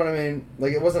 You know what I mean?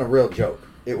 Like, it wasn't a real joke.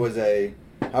 It was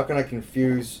how can I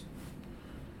confuse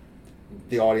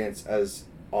the audience as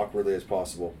awkwardly as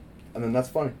possible? And then that's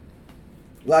funny.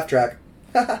 Laugh track.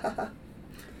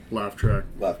 Laugh track.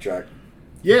 Laugh track.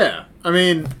 Yeah. I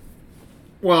mean,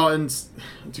 well, and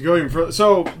to go even further,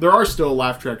 so there are still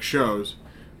laugh track shows.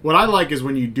 What I like is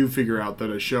when you do figure out that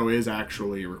a show is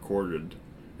actually recorded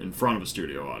in front of a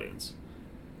studio audience.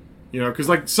 You know, because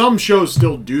like some shows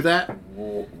still do that.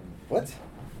 What?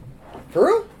 For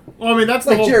real? Well, I mean, that's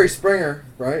like the whole... Jerry Springer,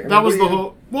 right? That was the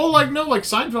whole... Well, like, no, like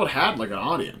Seinfeld had like an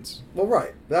audience. Well,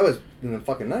 right. That was in the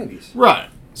fucking 90s. Right.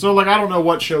 So, like, I don't know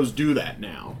what shows do that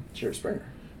now. Jerry Springer.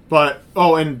 But,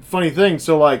 and funny thing,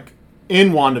 so, like,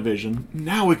 in WandaVision,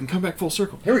 now we can come back full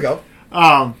circle. Here we go.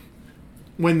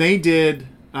 When they did,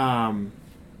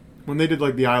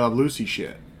 like, the I Love Lucy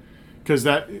shit. Because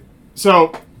that...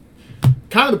 So,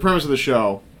 kind of the premise of the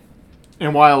show,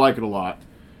 and why I like it a lot,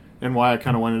 and why I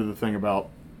kind of went into the thing about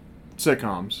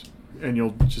sitcoms, and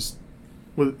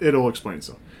it'll explain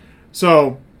itself.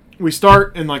 So, we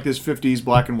start in, like, this 50s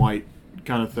black and white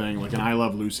kind of thing, like an I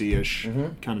Love Lucy-ish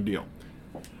kind of deal.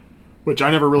 Which I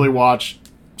never really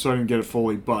watched, so I didn't get it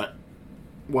fully, but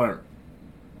whatever.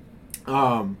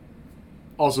 Also,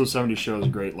 70s Show is a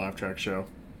great laugh track show.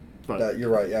 But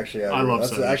you're right, actually. I love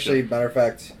that's 70s actually, show. Matter of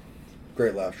fact,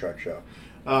 great laugh track show.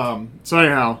 So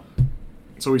anyhow,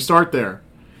 so we start there,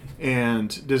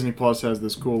 and Disney Plus has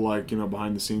this cool, like, you know,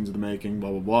 behind the scenes of the making, blah,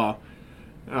 blah,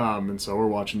 blah. And so we're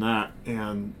watching that,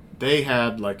 and they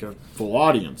had, like, a full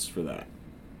audience for that.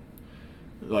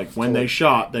 Like, when they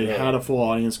shot, they had a full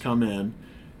audience come in,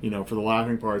 you know, for the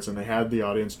laughing parts, and they had the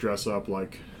audience dress up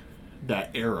like that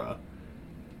era.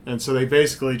 And so they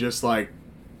basically just, like,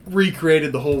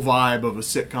 recreated the whole vibe of a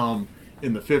sitcom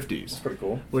in the 50s. That's pretty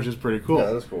cool. Which is pretty cool. Yeah,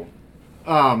 that is cool.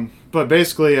 But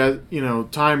basically, as you know,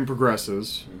 time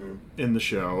progresses in the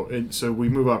show, and so we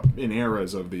move up in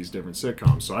eras of these different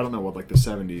sitcoms. So I don't know what, like, the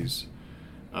 70s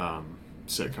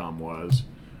sitcom was,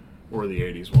 or the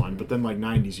 80s one, but then, like,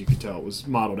 90s, you could tell it was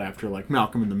modeled after, like,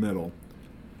 Malcolm in the Middle.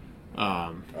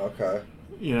 Okay.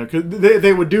 You know, because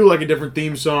they would do, like, a different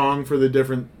theme song for the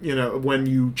different, you know, when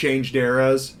you changed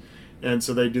eras, and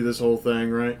so they do this whole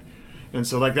thing, right? And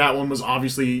so, like, that one was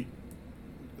obviously,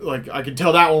 like, I could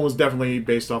tell that one was definitely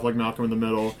based off, like, Malcolm in the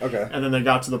Middle. Okay. And then they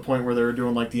got to the point where they were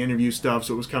doing, like, the interview stuff,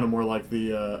 so it was kind of more like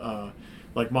the,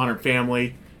 like, Modern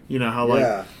Family, you know, how,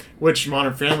 like, which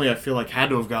Modern Family, I feel like, had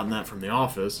to have gotten that from The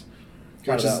Office.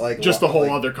 which is like, just a whole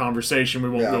like, other conversation we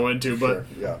won't go into. But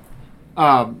sure.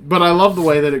 but I love the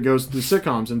way that it goes through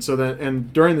sitcoms, and so that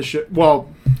and during the show,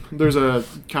 there's a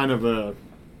kind of a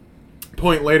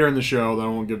point later in the show that I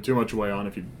won't give too much away on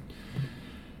if you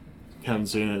haven't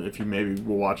seen it. If you maybe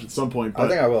will watch it at some point, but I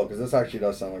think I will because this actually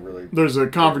does sound like really. There's a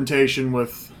confrontation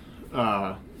with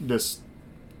this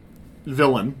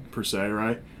villain per se,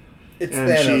 right? It's and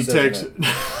Thanos, she takes.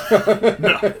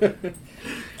 No.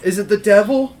 Is it the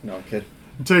devil? No, I'm kidding.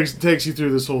 Takes you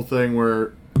through this whole thing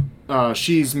where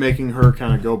she's making her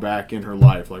kind of go back in her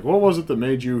life, like what was it that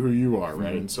made you who you are, right?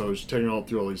 Mm-hmm. And so she's taking all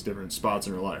through all these different spots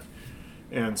in her life.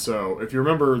 And so if you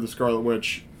remember the Scarlet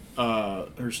Witch,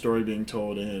 her story being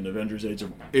told in Avengers: Age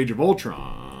of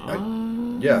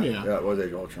Ultron. Yeah, it was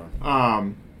Age of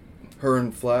Ultron. Her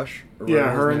and Flash.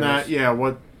 Her and that. Yeah,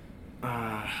 what?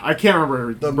 I can't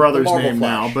remember the brother's name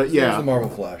Flash. now, but yeah, the Marvel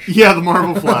Flash. Yeah, the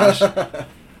Marvel Flash.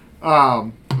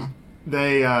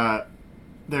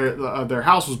 Their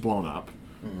house was blown up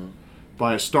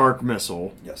by a Stark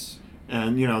missile. Yes.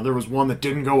 And there was one that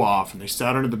didn't go off, and they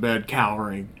sat under the bed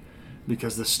cowering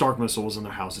because the Stark missile was in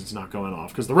their house. It's not going off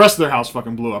because the rest of their house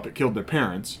fucking blew up. It killed their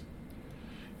parents,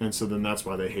 and so then that's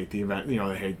why they hate the event. They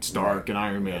hate Stark and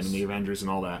Iron Man and the Avengers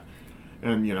and all that.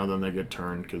 And, then they get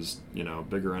turned because,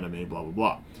 bigger enemy, blah,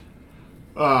 blah,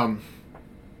 blah.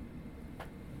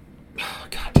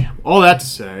 Goddamn. All that to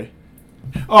say.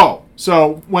 Oh,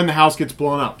 so when the house gets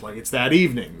blown up, like it's that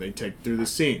evening, they take through the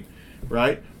scene,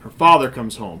 right? Her father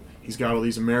comes home. He's got all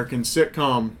these American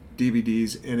sitcom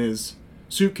DVDs in his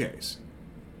suitcase.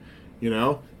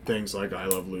 Things like I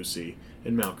Love Lucy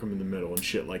and Malcolm in the Middle and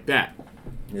shit like that.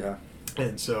 Yeah.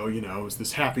 And so, it was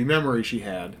this happy memory she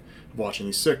had watching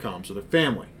these sitcoms with her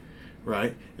family,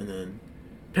 right? And then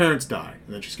parents die,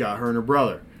 and then she's got her and her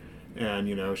brother, and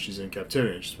she's in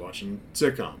captivity and she's watching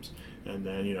sitcoms, and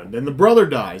then then the brother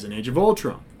dies in Age of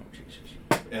Ultron,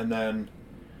 and then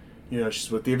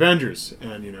she's with the Avengers,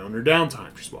 and in her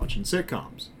downtime she's watching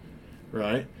sitcoms,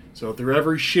 right? So through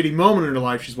every shitty moment in her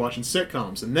life she's watching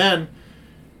sitcoms, and then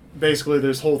basically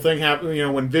this whole thing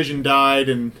happened, when Vision died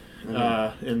and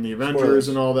in the Avengers Spoilers.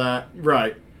 and all that,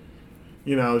 right?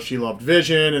 She loved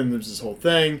Vision, and there's this whole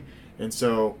thing, and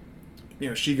so,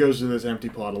 she goes to this empty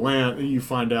plot of land, and you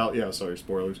find out, sorry,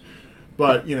 spoilers,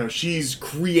 but, she's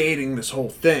creating this whole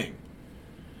thing,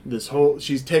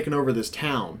 she's taken over this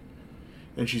town,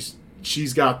 and she's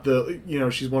got the,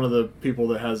 she's one of the people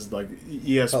that has, like,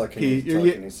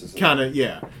 telekinesis. Kind of,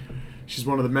 yeah. She's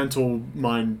one of the mental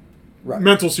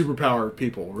superpower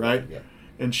people, right? Yeah.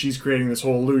 And she's creating this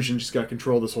whole illusion. She's got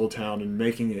control of this whole town and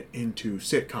making it into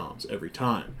sitcoms every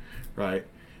time, right?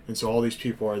 And so all these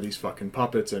people are these fucking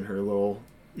puppets in her little,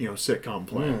 sitcom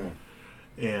plan.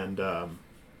 And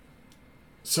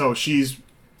so she's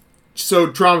so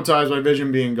traumatized by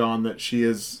Vision being gone that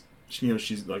she's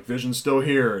like, Vision's still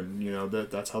here, and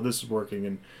that's how this is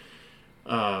working.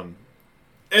 And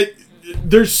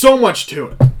there's so much to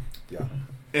it. Yeah.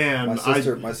 And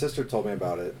my sister told me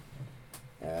about it.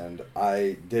 And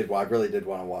I really did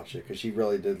want to watch it because she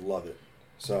really did love it.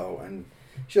 So, and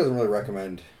she doesn't really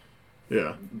recommend.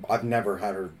 Yeah. I've never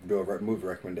had her do a movie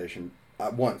recommendation.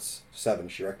 Once, Seven.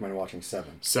 She recommended watching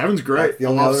Seven. Seven's great. That's the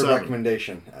only other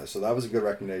recommendation. So that was a good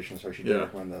recommendation. So she did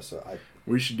recommend this. So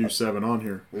we should do Seven on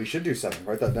here. We should do Seven.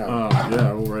 Write that down.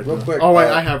 Yeah, we'll write real that. quick. Oh wait,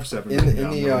 I have Seven.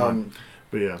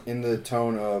 But yeah. In the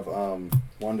tone of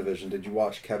WandaVision, did you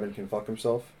watch Kevin Can Fuck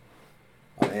Himself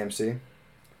on AMC?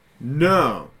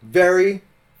 No. Very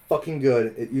fucking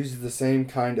good. It uses the same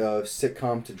kind of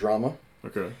sitcom to drama.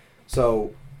 Okay.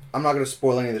 So, I'm not going to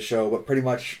spoil any of the show, but pretty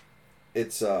much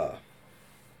it's a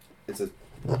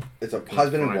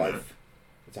husband and wife.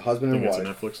 It's a husband and wife. It's a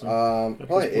Netflix thing?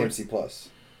 Probably AMC Plus,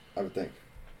 I would think.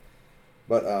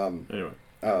 But anyway,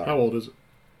 how old is it?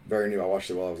 Very new. I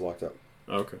watched it while I was locked up.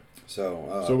 Okay.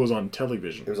 So it was on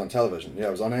television. It was on television. Yeah,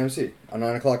 it was on AMC on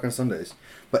 9 o'clock on Sundays.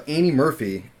 But Annie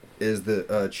Murphy is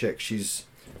the chick. She's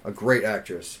a great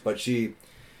actress, but she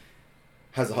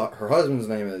has her husband's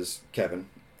name is Kevin,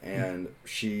 and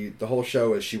the whole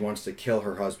show is she wants to kill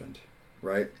her husband,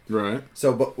 right? Right.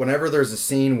 So, but whenever there's a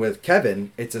scene with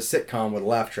Kevin, it's a sitcom with a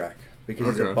laugh track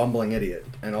because he's a bumbling idiot,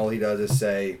 and all he does is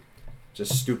say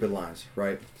just stupid lines,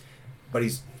 right? But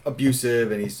he's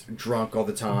abusive and he's drunk all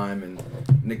the time and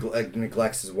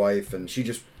neglects his wife, and she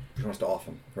wants to off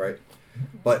him, right?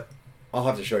 But I'll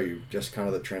have to show you just kind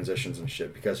of the transitions and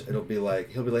shit because he'll be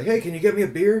like, hey, can you get me a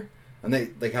beer? And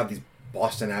they have these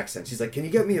Boston accents. He's like, can you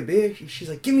get me a beer? She's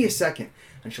like, give me a second.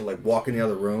 And she'll like walk in the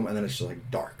other room, and then it's just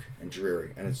like dark and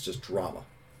dreary, and it's just drama.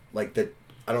 Like that,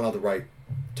 I don't know the right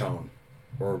tone,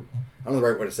 or I don't know the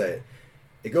right way to say it.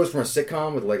 it goes from a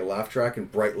sitcom with like a laugh track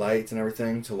and bright lights and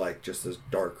everything to like just this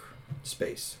dark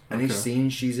space. Any scene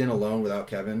she's in alone without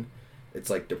Kevin, it's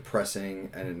like depressing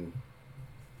and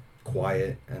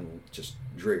quiet and just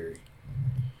dreary.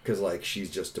 Because like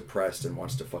she's just depressed and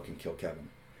wants to fucking kill Kevin.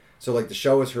 So like the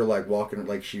show is her like walking,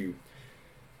 like she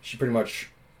pretty much,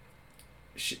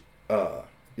 she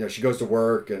goes to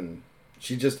work and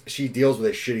she deals with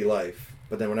a shitty life.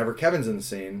 But then whenever Kevin's in the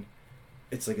scene,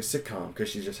 it's like a sitcom because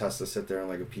she just has to sit there and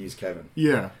like appease Kevin.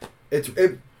 Yeah.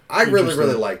 I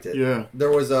really liked it. Yeah.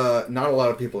 There was not a lot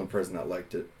of people in prison that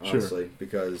liked it, honestly,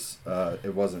 because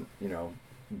it wasn't,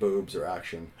 boobs or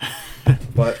action.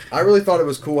 But I really thought it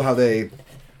was cool how they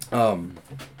I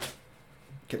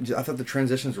thought the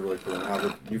transitions were really cool and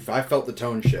how I felt the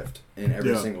tone shift in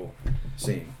every single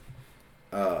scene.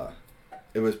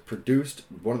 It was produced,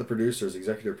 one of the producers,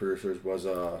 executive producers was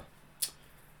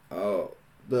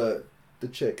the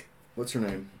chick, what's her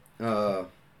name?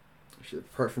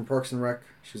 From Parks and Rec.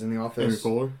 She's in The Office.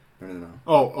 Amy Poehler? No.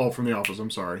 Oh, from The Office.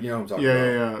 I'm sorry. You know what I'm talking about?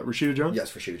 Yeah. Rashida Jones?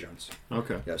 Yes, Rashida Jones.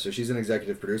 Okay. Yeah, so she's an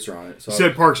executive producer on it. So you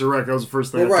said Parks and Rec. That was the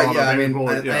first thing I thought of. Amy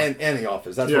Poehler. And The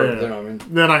Office. That's what I mean.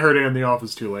 Then I heard and The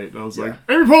Office too late. And I was like,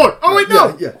 Amy Poehler! Oh, wait,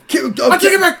 no! Yeah. I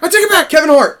take it back! Kevin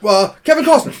Hart! Kevin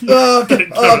Costner!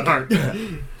 Kevin Hart.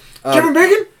 Kevin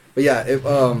Bacon? But yeah,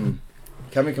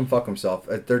 Kevin can fuck himself.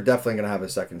 They're definitely going to have a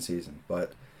second season,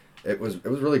 but it was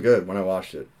really good when I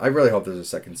watched it. I really hope there's a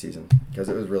second season because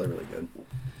it was really, really good.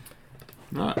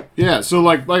 Yeah, so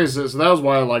like I said, so that was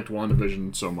why I liked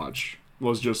WandaVision so much.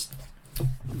 Was just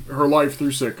her life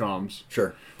through sitcoms.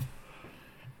 Sure.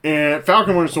 And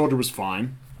Falcon Winter Soldier was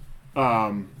fine.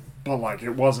 But like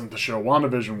it wasn't the show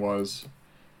WandaVision was.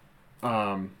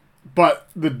 But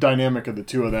the dynamic of the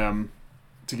two of them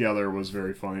together was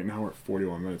very funny. Now we're at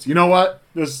 41 minutes. You know what?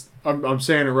 I'm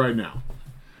saying it right now.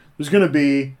 There's going to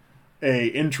be a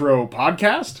intro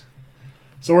podcast.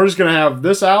 So we're just going to have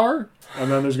this hour,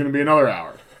 and then there's going to be another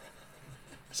hour.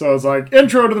 So it's like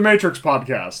intro to the Matrix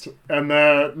podcast, and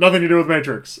then nothing to do with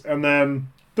Matrix, and then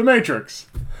the Matrix.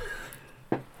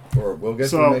 Or we'll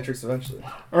get to the Matrix eventually.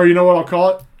 Or you know what I'll call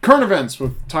it? Current events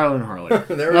with Tyler and Harley.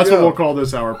 That's what we'll call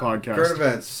this hour podcast. Current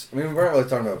events. I mean, we're not really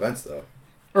talking about events, though.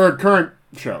 Or current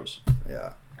shows.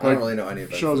 Yeah. I don't really know any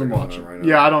events shows I'm watching right now.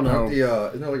 Yeah, I don't know.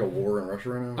 Isn't there like a war in Russia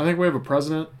right now? I think we have a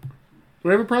president. Do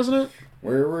we have a president?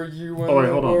 Where were you when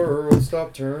the world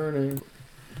stopped turning?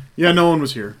 Yeah, no one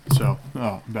was here, so...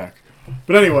 Oh, I'm back.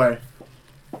 But anyway,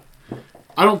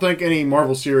 I don't think any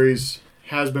Marvel series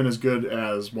has been as good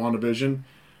as WandaVision.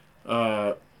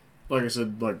 Like I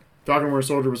said, like Falcon Winter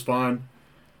Soldier was fine.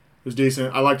 It was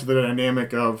decent. I liked the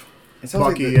dynamic of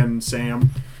Bucky and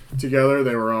Sam together.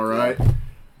 They were all right.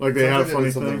 Like they had a funny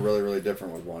thing. Something really, really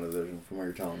different with WandaVision from what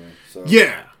you're telling me. So.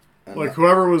 Yeah. Like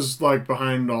whoever was like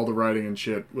behind all the writing and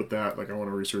shit with that, like I want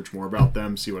to research more about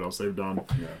them, see what else they've done.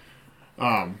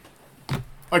 Yeah.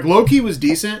 Like Loki was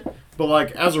decent, but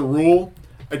like as a rule,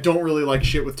 I don't really like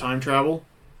shit with time travel.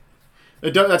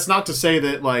 That's not to say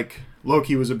that like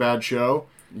Loki was a bad show,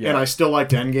 and I still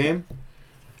liked Endgame.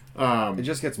 It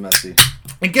just gets messy.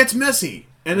 It gets messy,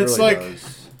 and it it's really like,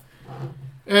 does.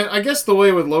 And I guess the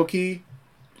way with Loki,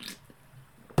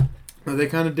 they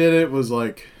kind of did it was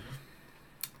like.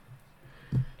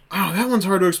 Oh, that one's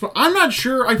hard to explain. I'm not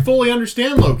sure I fully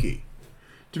understand Loki,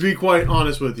 to be quite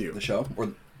honest with you. The show?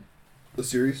 Or the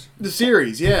series? The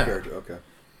series, yeah. Okay.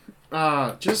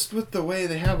 Just with the way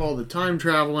they have all the time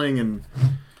traveling and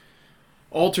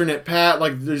alternate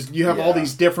like you have all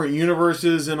these different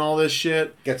universes and all this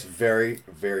shit. Gets very,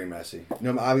 very messy.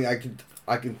 No, I mean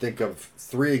I can think of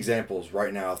 3 examples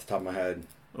right now off the top of my head.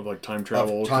 Of like time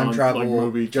travel, like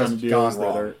movie just kind of deals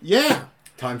gone wrong. Yeah.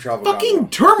 Time travel. Fucking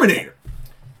Terminator.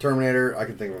 I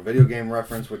can think of a video game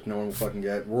reference which no one will fucking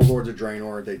get. Warlords of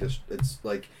Draenor, it's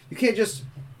like you can't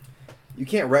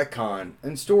retcon.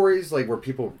 And stories like where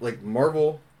people like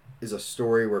Marvel is a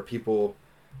story where people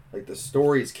like the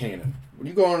story is canon. When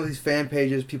you go onto these fan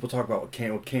pages, people talk about what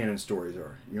canon stories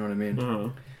are. You know what I mean? Uh-huh.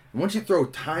 And once you throw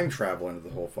time travel into the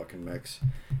whole fucking mix,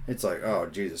 it's like, oh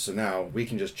Jesus, so now we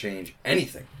can just change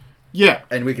anything. Yeah.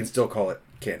 And we can still call it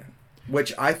canon.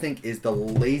 Which I think is the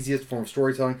laziest form of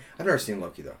storytelling. I've never seen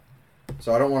Loki though,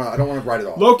 so I don't want to write it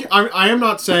off. Loki, I am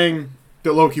not saying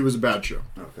that Loki was a bad show.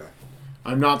 Okay.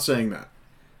 I'm not saying that.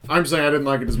 I'm saying I didn't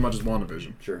like it as much as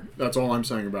WandaVision. Sure. That's all I'm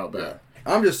saying about that.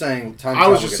 Yeah. I'm just saying time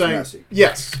travel gets messy.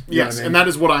 Yes, you know what I mean? and that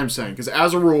is what I'm saying. Because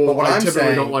as a rule, I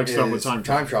typically don't like stuff with time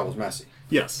travel. Time travel's messy.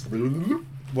 Yes.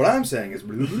 What I'm saying is...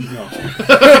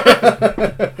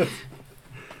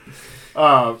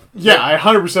 Yeah, I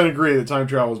 100% agree that time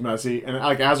travel is messy, and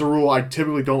like as a rule, I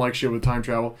typically don't like shit with time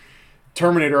travel.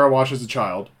 Terminator, I watched as a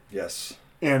child. Yes.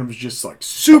 and was just like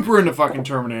super into fucking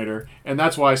Terminator, and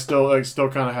that's why I still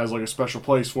kind of has like a special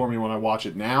place for me when I watch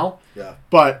it now. Yeah.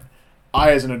 But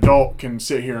I, as an adult, can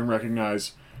sit here and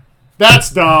recognize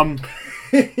that's dumb.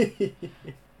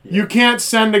 You can't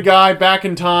send a guy back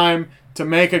in time to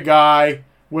make a guy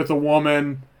with a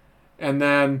woman, and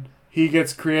then he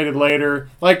gets created later.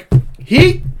 Like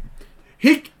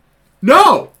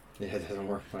no. Yeah, it doesn't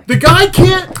work. The guy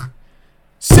can't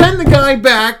send the guy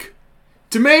back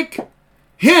to make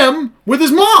him with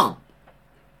his mom.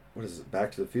 What is it?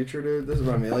 Back to the Future, dude? This is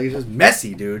what I mean. Like, it's just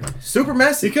messy, dude. Super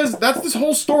messy. Because that's this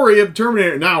whole story of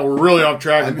Terminator. Now we're really off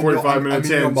track at 45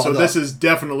 minutes in, so this is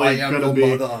definitely going to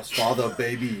be... father,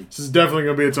 baby. This is definitely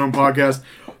going to be its own podcast.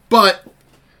 But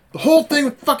the whole thing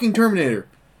with fucking Terminator.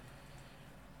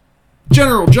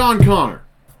 General John Connor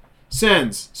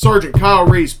sends Sergeant Kyle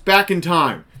Reese back in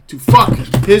time to fuck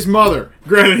his mother.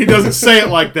 Granted, he doesn't say it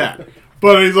like that.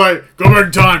 But he's like, go back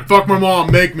in time, fuck my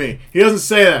mom, make me. He doesn't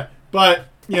say that. But,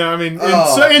 you know, I mean,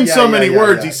 in so many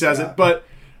words he says it. But,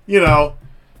 you know,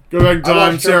 go back in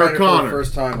time, Sarah Connor. For the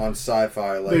first time on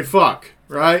Sci-Fi. Like, they fuck,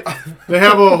 right? They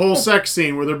have a whole sex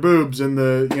scene with their boobs in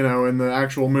the, you know, in the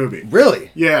actual movie.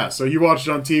 Really? Yeah, so you watched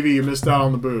it on TV, you missed out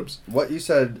on the boobs. What you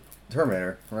said,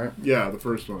 Terminator, right? Yeah, the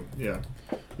first one. Yeah.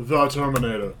 The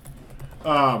Terminator.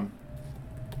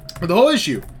 But the whole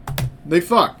issue, they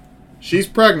fuck. She's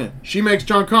pregnant. She makes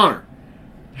John Connor.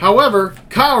 However,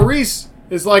 Kyle Reese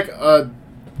is like a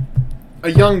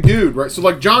young dude, right? So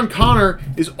like John Connor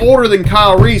is older than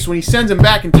Kyle Reese when he sends him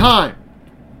back in time.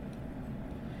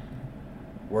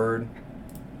 Word.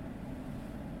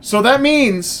 So that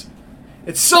means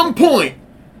at some point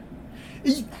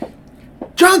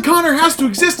John Connor has to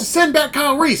exist to send back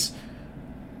Kyle Reese.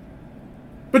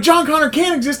 But John Connor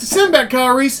can't exist to send back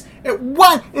Kyle Reese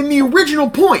in the original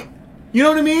point. You know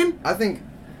what I mean? I think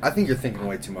you're thinking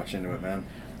way too much into it, man.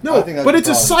 No, but it's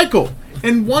a cycle.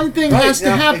 And one thing has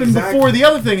to happen before the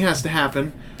other thing has to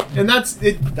happen. And that's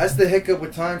it. That's the hiccup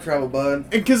with time travel, bud.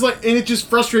 And it just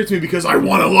frustrates me because I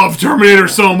want to love Terminator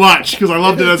so much because I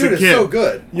loved it as a kid. It's so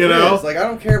good. You know? Like, I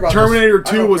don't care about Terminator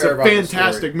 2 was a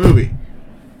fantastic movie.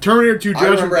 Terminator 2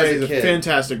 Judgment Day is a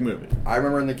fantastic movie. I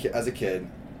remember as a kid,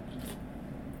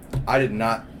 I did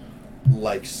not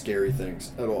like scary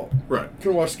things at all. Right.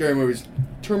 Couldn't watch scary movies.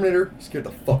 Terminator scared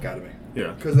the fuck out of me.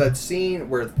 Yeah. Because that scene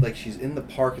where like she's in the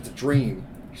park, it's a dream.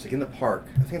 She's like in the park.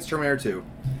 I think it's Terminator 2.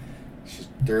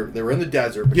 They were in the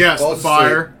desert. But yes, the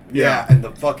fire. Yeah, and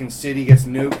the fucking city gets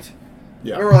nuked.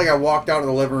 Yeah. I remember like I walked out of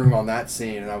the living room on that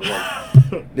scene and I was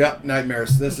like, "Yep,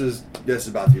 nightmares. This is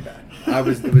about to be bad."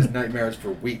 It was nightmares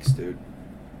for weeks, dude.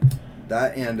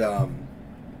 That and I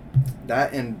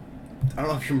don't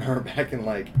know if you remember back in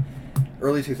like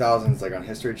early 2000s, like on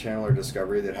History Channel or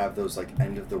Discovery, they'd have those like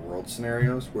end of the world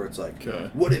scenarios where it's like,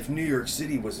 what if New York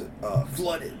City was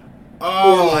flooded?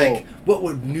 Oh, or like, what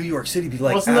would New York City be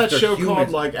like? Wasn't after that show humans? called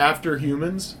like After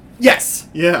Humans? Yes.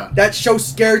 Yeah. That show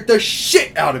scared the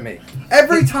shit out of me.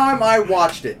 Every time I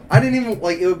watched it, I didn't even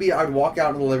like. It would be I'd walk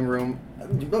out in the living room,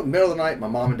 middle of the night. My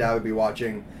mom and dad would be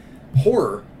watching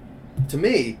horror. To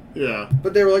me. Yeah.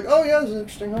 But they were like, "Oh yeah, this is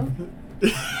interesting, huh?"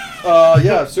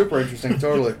 Yeah, super interesting,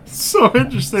 totally. So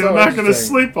interesting. I'm not gonna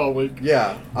sleep all week.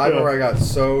 Yeah, I remember I got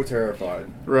so terrified.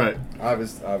 Right. I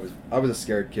was a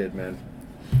scared kid, man.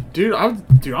 Dude,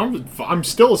 I'm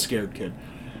still a scared kid.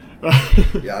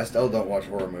 Yeah, I still don't watch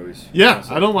horror movies. Yeah,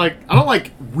 honestly. I don't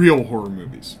like real horror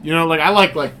movies. You know, like I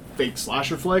like fake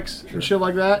slasher flicks and shit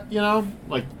like that. You know,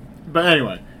 like. But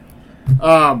anyway,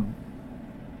 God,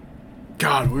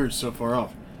 we're so far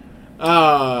off.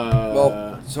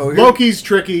 So Loki's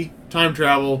tricky, time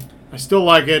travel. I still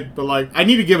like it, but like I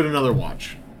need to give it another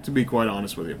watch. To be quite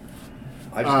honest with you,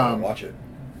 I just want to watch it.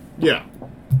 Yeah,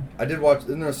 I did watch.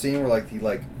 Isn't there a scene where like he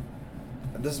like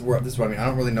this is what I mean. I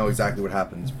don't really know exactly what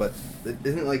happens, but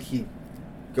isn't it like he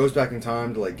goes back in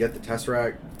time to like get the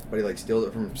Tesseract, but he like steals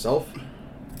it from himself?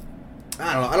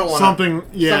 I don't know. I don't want something.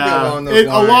 Yeah, something along those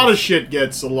lines. A lot of shit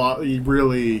gets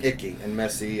really icky and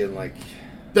messy and like.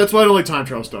 That's why I don't like time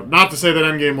travel stuff. Not to say that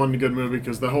Endgame wasn't a good movie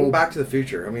because the whole Back to the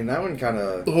Future. I mean, that one kind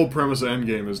of the whole premise of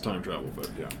Endgame is time travel,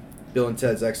 but yeah. Bill and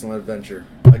Ted's Excellent Adventure,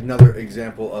 another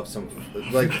example of some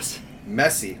like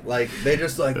messy. Like they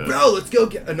just like, bro, let's go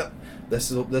get.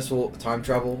 This will time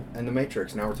travel and the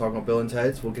Matrix. Now we're talking about Bill and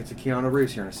Ted's. We'll get to Keanu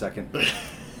Reeves here in a second.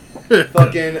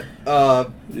 Fucking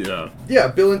yeah.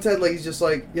 Bill and Ted. Like he's just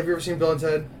like. Have you ever seen Bill and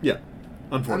Ted? Yeah.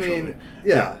 Unfortunately. I mean,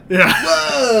 yeah.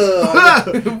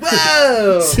 Whoa!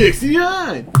 Whoa!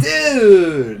 69!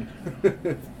 Dude!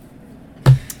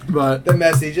 But the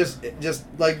messy, just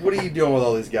like, what are you doing with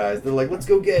all these guys? They're like, let's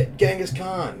go get Genghis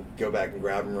Khan. Go back and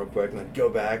grab him real quick and then go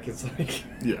back. It's like...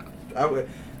 Yeah. That'd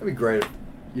be great.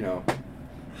 you know.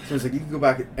 So it's like you can go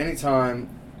back at any time,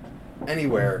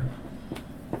 anywhere.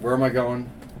 Where am I going?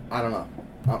 I don't know.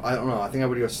 I don't know. I think I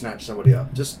would go snatch somebody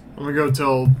up. Just I'm gonna go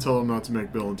tell them not to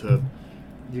make Bill and Ted.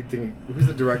 you think who's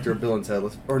the director of Bill and Ted?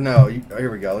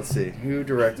 Here we go. Let's see. Who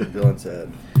directed Bill and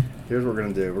Ted? Here's what we're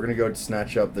gonna do. We're gonna go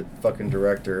snatch up the fucking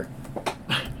director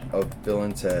of Bill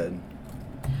and Ted.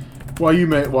 While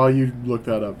you look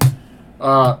that up,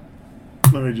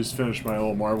 let me just finish my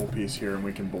little Marvel piece here, and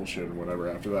we can bullshit or whatever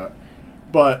after that.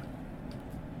 But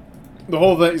the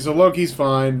whole thing, so Loki's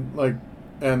fine, like,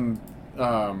 and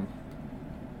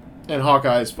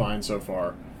Hawkeye's fine so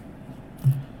far.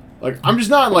 Like, I'm just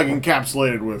not like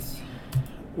encapsulated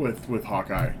with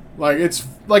Hawkeye. Like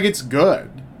it's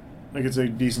good, like it's a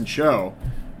decent show,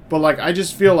 but like I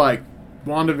just feel like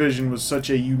WandaVision was such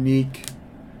a unique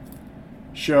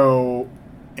show,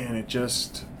 and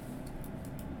there's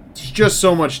just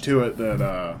so much to it that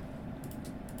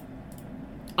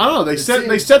I don't know. They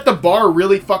set the bar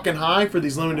really fucking high for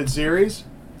these limited series,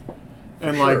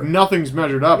 and like nothing's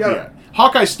measured up yet.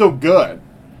 Hawkeye's still good,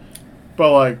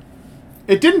 but like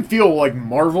it didn't feel like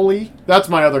Marvel-y. That's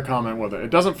my other comment with it.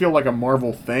 It doesn't feel like a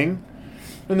Marvel thing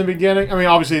in the beginning. I mean,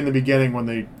 obviously in the beginning when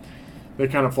they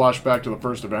kind of flash back to the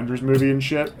first Avengers movie and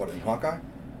shit. What, in Hawkeye?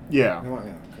 Yeah.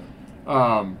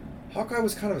 Okay. Hawkeye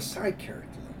was kind of a side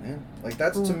character, though, man. Like,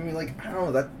 that's to me, like, I don't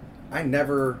know, that, I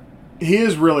never... He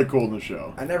is really cool in the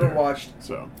show. I never watched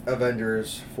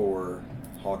Avengers for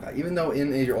Hawkeye, even though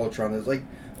in Age of Ultron, there's, like,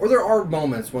 or there are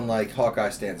moments when, like,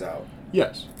 Hawkeye stands out.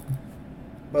 Yes.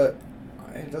 But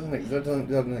it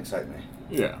doesn't excite me.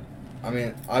 Yeah. I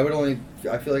mean, I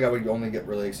feel like I would only get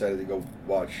really excited to go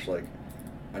watch, like,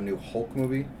 a new Hulk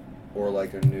movie. Or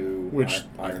like a new Which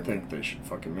Iron I think Man. they should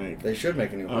fucking make. They should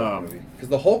make a new Hulk movie. Because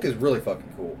the Hulk is really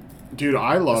fucking cool. Dude,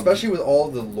 I love... Especially with all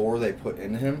the lore they put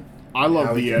into him. I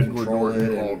love the Edward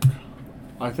Norton Hulk.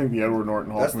 I think the Edward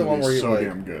Norton Hulk movie is so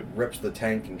damn good. Rips the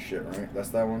tank and shit, right? That's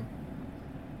that one?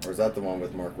 Or is that the one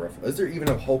with Mark Ruffalo? Is there even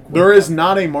a Hulk movie? There is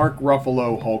not a Mark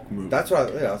Ruffalo Hulk movie. That's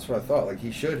what I thought. Like,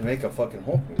 he should make a fucking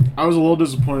Hulk movie. I was a little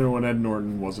disappointed when Ed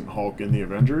Norton wasn't Hulk in the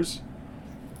Avengers.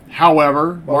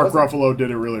 However, Mark Ruffalo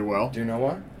did it really well. Do you know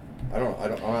why?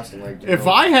 I'm asking, like... If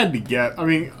I had to get... I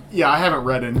mean, yeah, I haven't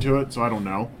read into it, so I don't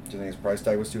know. Do you think his price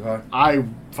tag was too high?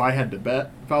 If I had to bet,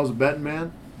 if I was a betting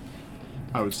man,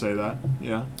 I would say that,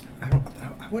 yeah.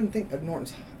 I wouldn't think Ed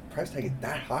Norton's price tag is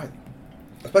that high.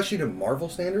 Especially to Marvel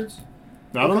standards.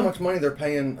 I don't know how much money they're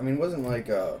paying. I mean, wasn't like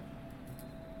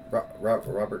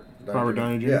Robert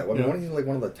Downey Jr.? Yeah, wasn't he like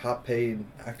one of the top paid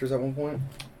actors at one point?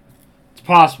 It's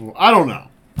possible. I don't know.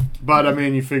 But, I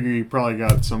mean, you figure you probably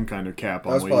got some kind of cap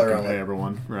on what you can pay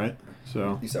everyone, right?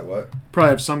 So you said what?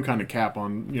 Probably have some kind of cap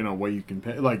on, what you can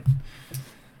pay. Like,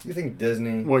 you think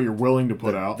Disney... What you're willing to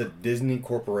put out. The Disney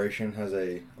Corporation has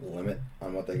a limit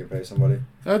on what they can pay somebody?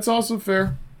 That's also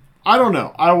fair. I don't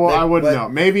know. I wouldn't know.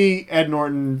 Maybe Ed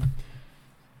Norton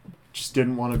just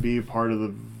didn't want to be a part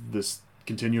of this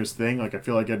continuous thing. Like, I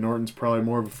feel like Ed Norton's probably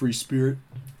more of a free spirit.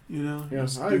 Yeah,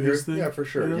 I agree. Yeah, for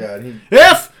sure. Yeah,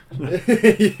 If!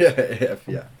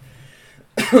 Yeah.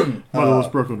 Motherless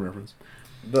Brooklyn reference.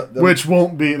 Which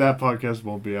won't be... That podcast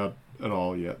won't be out at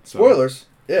all yet. So. Spoilers.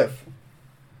 If.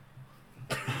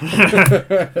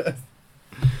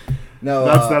 No,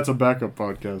 that's a backup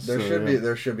podcast.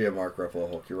 There should be a Mark Ruffalo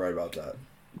Hulk. You're right about that.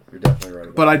 You're definitely right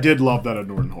about that. But I did love that Ed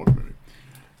Norton Hulk movie.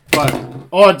 But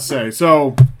all I'd say,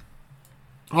 so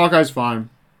Hawkeye's fine.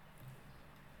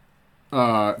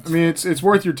 I mean, it's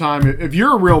worth your time if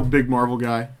you're a real big Marvel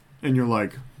guy and you're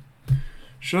like,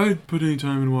 should I put any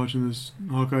time in watching this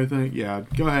Hawkeye thing? Yeah,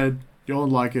 go ahead. You'll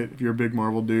like it if you're a big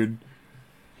Marvel dude.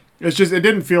 It's just it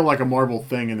didn't feel like a Marvel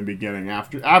thing in the beginning.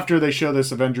 After they show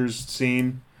this Avengers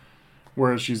scene.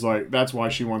 Where she's like, that's why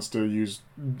she wants to use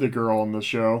the girl in the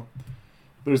show.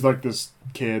 There's like this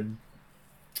kid.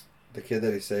 The kid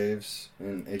that he saves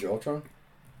in Age of Ultron?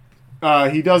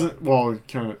 He doesn't, well,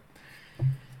 kind of.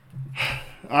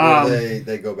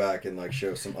 They go back and like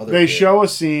show some other They show a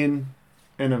scene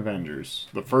in Avengers.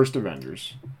 The first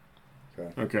Avengers.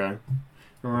 Okay.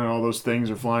 Remember all those things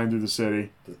are flying through the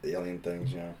city? The alien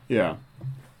things, yeah. Yeah.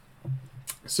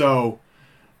 So,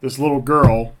 this little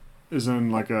girl is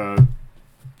in like a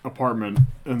apartment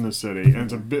in the city, and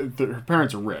her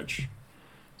parents are rich,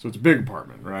 so it's a big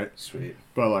apartment, right? Sweet.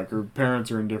 But like her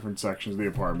parents are in different sections of the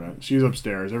apartment. She's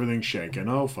upstairs, everything's shaking.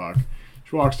 Oh fuck!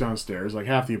 She walks downstairs, like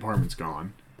half the apartment's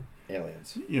gone.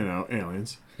 Aliens.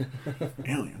 Aliens.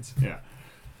 Aliens. Yeah.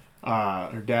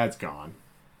 Her dad's gone,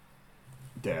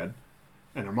 dead,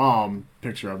 and her mom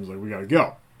picks her up and is like, "We gotta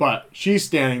go." But she's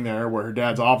standing there where her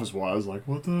dad's office was, like,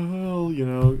 what the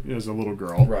hell, as a little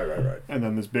girl. Right. And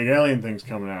then this big alien thing's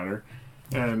coming at her.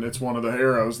 and it's one of the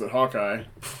arrows that Hawkeye,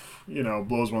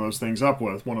 blows one of those things up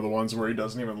with. One of the ones where he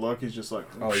doesn't even look. He's just like,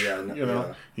 oh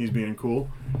yeah, he's being cool.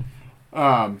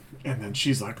 And then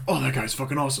she's like, oh, that guy's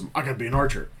fucking awesome. I gotta be an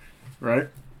archer, right?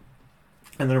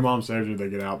 And then her mom saves her. They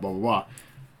get out. Blah blah blah.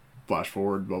 Flash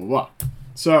forward. Blah blah blah.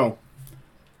 So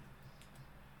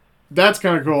that's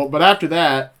kind of cool. But after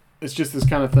that, it's just this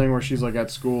kind of thing where she's like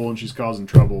at school and she's causing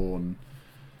trouble and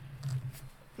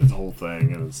the whole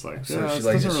thing. And it's like, so she's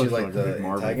like the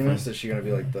antagonist? Is she gonna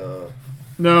be like the?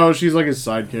 No, she's like his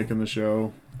sidekick in the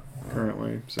show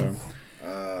currently. So.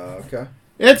 Okay.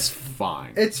 It's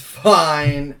fine. It's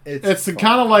fine. It's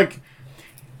kind of like,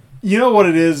 you know what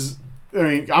it is. I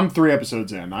mean, I'm 3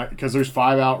 episodes in because there's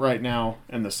 5 out right now,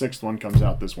 and the 6th one comes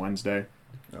out this Wednesday.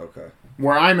 Okay.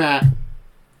 Where I'm at,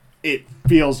 it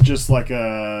feels just like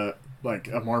a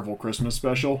Marvel Christmas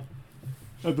special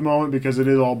at the moment because it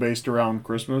is all based around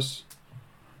Christmas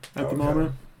at the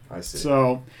moment. I see.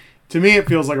 So, to me, it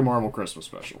feels like a Marvel Christmas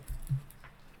special.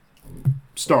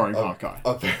 Starring Hawkeye.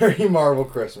 A very Marvel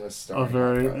Christmas starring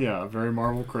Hawkeye. A very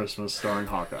Marvel Christmas starring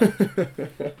Hawkeye.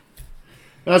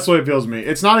 That's what it feels to me.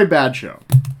 It's not a bad show.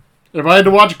 If I had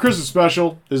to watch a Christmas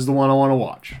special, this is the one I want to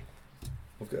watch.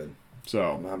 Well, good.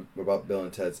 So. What about Bill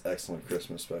and Ted's excellent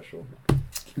Christmas special?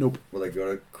 Nope. Where they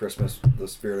go to the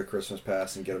Spirit of Christmas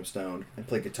Past and get them stoned and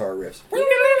play guitar riffs.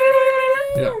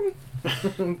 Yeah.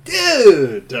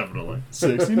 Dude! Definitely.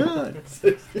 69.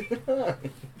 69.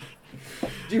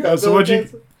 Do you have so what do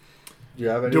you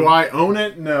have any? Do I own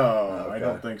it? No, Okay. I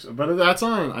don't think so. But that's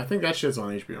on. I think that shit's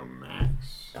on HBO Max.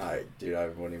 I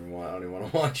don't even want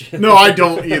to watch it. No, I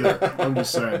don't either. I'm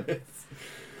just saying.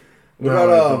 What I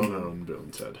about don't own Bill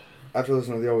and Ted. after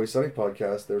listening to the Always Sunny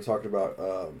podcast, they were talking about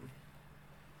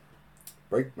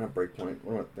not Breakpoint.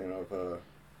 What am I thinking of?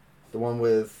 The one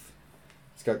with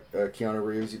it's got Keanu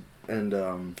Reeves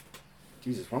and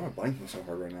Jesus. Why am I blanking so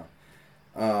hard right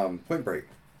now? Point Break.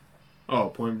 Oh,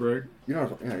 Point Break. You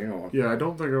know. Yeah, I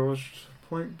don't think I watched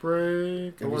Point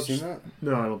Break. Have you seen that?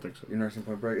 No, I don't think so. You've never seen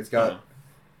Point Break? It's got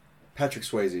Patrick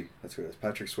Swayze. That's who it is.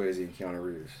 Patrick Swayze and Keanu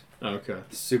Reeves. Okay.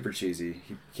 Super cheesy.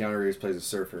 Keanu Reeves plays a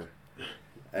surfer.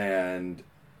 And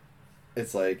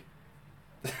it's like,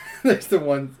 there's the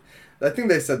one, I think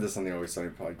they said this on the Always Sunny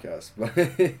podcast, but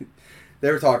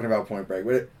they were talking about Point Break.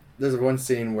 But there's one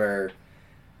scene where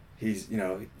he's,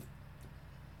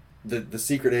 the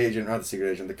secret agent, not the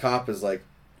secret agent, the cop is like,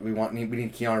 we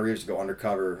need Keanu Reeves to go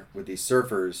undercover with these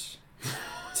surfers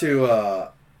to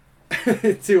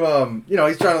he's trying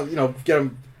to, get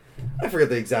them, I forget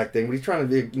the exact thing, but he's trying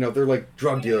to be, they're like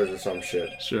drug dealers or some shit.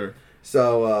 Sure.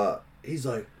 So, he's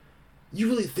like, you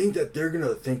really think that they're going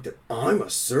to think that I'm a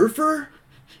surfer?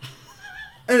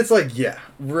 And it's like, yeah.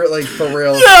 Like, for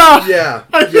real. Yeah!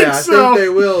 I think they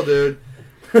will, dude.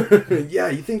 Yeah,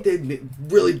 you think they'd be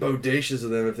really bodacious of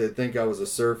them if they think I was a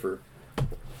surfer.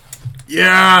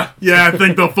 Yeah, I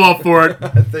think they'll fall for it.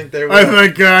 I think they will.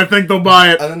 I think they'll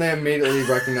buy it. And then they immediately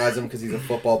recognize him because he's a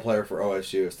football player for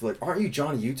OSU. So they're like, aren't you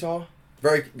Johnny Utah?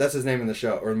 That's his name in the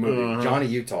show, or the movie. Johnny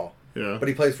Utah. Yeah. But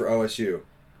he plays for OSU.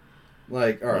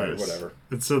 Like, all right, whatever.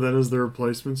 And so that is the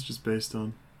replacements, just based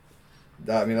on.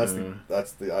 I mean, that's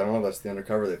the I don't know. That's the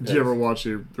undercover they picked. Did you ever watch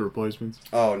the replacements?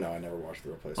 Oh no, I never watched the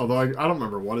replacements. Although I don't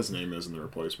remember what his name is in the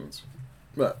replacements.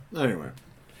 But anyway,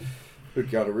 who,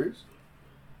 Keanu Reeves?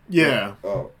 Yeah.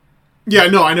 Oh. Yeah,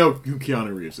 no, I know who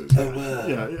Keanu Reeves is. Oh, wow.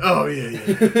 Yeah. Oh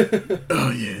yeah.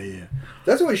 Oh yeah.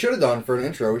 That's what we should have done for an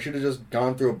intro. We should have just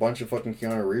gone through a bunch of fucking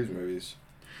Keanu Reeves movies.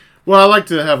 Well, I like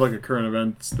to have like a current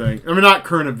events thing. I mean, not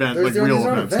current event, like real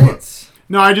events.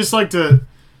 No, I just like to.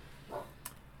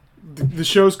 The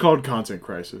show's called Content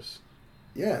Crisis.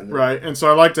 Yeah. Right, and so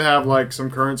I like to have like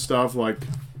some current stuff. Like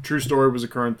True Story was a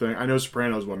current thing. I know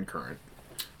Sopranos wasn't current.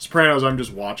 Sopranos, I'm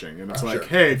just watching, and it's like,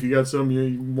 hey, if you got something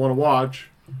you want to watch,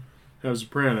 have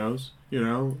Sopranos. I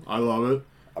love it.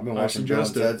 I've been watching Bill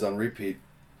and Ted's on repeat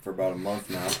for about a month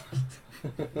now.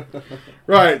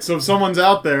 Right, so if someone's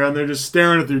out there and they're just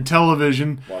staring at their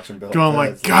television, watching Bill going and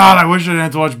like, God, I wish I didn't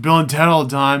have to watch Bill and Ted all the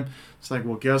time. It's like,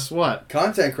 well, guess what?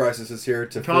 Content Crisis is here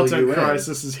to fill you in. Content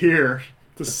Crisis is here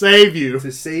to save you.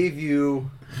 To save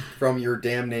you from your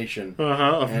damnation.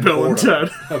 Of Bill and Ted.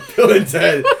 Of Bill and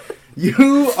Ted.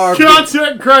 You are...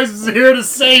 Content Crisis is here to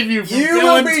save you from Bill and Ted. You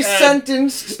will be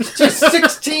sentenced to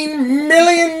 16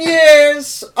 million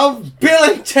years of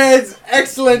Bill and Ted's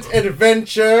excellent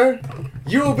adventure.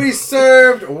 You will be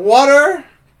served water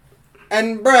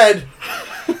and bread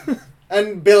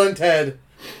and Bill and Ted.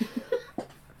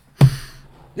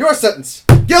 Your sentence.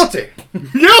 Guilty.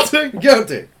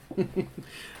 Guilty.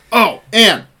 Oh,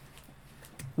 and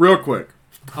real quick,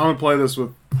 I'm going to play this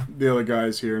with the other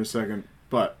guys here in a second,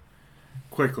 but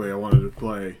quickly, I wanted to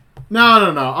play. No.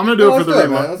 I'm gonna do it for the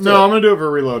reload. No, I'm gonna do it for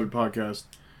a reloaded podcast.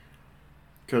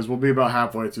 Because we'll be about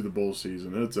halfway through the bowl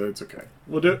season. It's okay.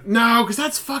 We'll do it. No, because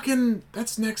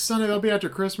that's next Sunday. That'll be after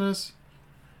Christmas.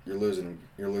 You're losing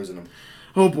him.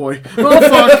 Oh boy. Oh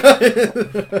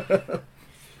fuck.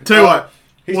 Tell you what.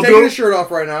 He's taking his shirt off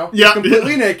right now. Yeah. He's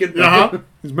completely naked. Uh-huh.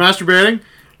 He's masturbating.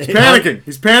 He's panicking.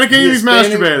 He's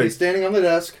masturbating. He's standing on the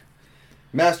desk,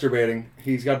 masturbating.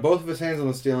 He's got both of his hands on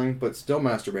the ceiling, but still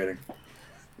masturbating.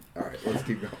 All right, let's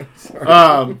keep going.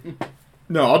 Sorry.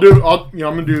 No, I'm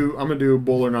gonna do a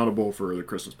bowl or not a bowl for the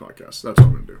Christmas podcast. That's what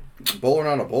I'm gonna do. Bowl or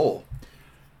not a bowl?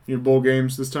 You know, bowl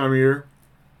games this time of year,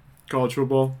 college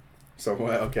football. So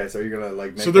okay, so you're gonna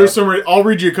like. Make so there's I'll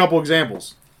read you a couple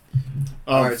examples.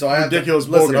 All right, so I have ridiculous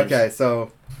to, bowl listen. games. Okay,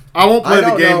 so I won't play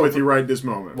the game with you right this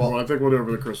moment. Well, I think we'll do it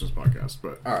for the Christmas podcast.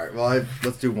 But all right, well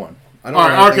let's do one. All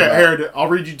right, okay. Here, I'll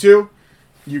read you two.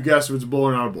 You guess if it's a bowl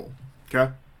or not a bowl.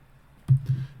 Okay.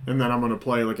 And then I'm going to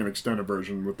play like an extended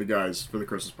version with the guys for the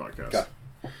Christmas podcast. Okay.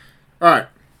 All right.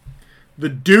 The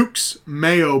Duke's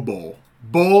Mayo Bowl.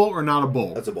 Bowl or not a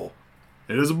bowl? That's a bowl.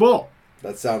 It is a bowl.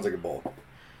 That sounds like a bowl.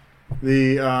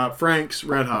 The Frank's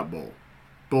Red Hot Bowl.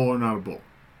 Bowl or not a bowl?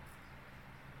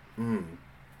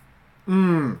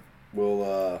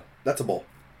 Well, that's a bowl.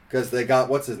 Because they got,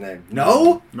 what's his name?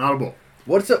 No? Not a bowl.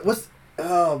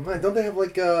 Oh, man, don't they have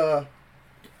like,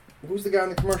 who's the guy in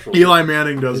the commercial? Eli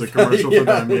Manning does a commercial for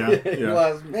them,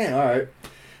 yeah. Man, all right.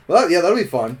 Well, yeah, that'll be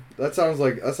fun. That sounds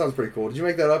pretty cool. Did you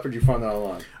make that up or did you find that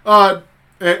online?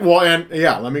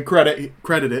 Let me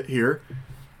credit it here.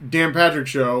 Dan Patrick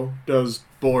Show does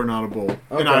bowl or not a bowl,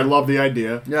 and I love the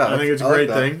idea. Yeah, I think it's a great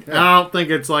thing. Yeah. And I don't think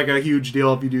it's like a huge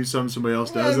deal if you do something somebody else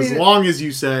does, as long as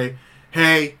you say,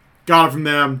 "Hey, got it from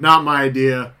them, not my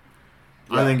idea."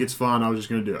 Yeah. I think it's fun. I was just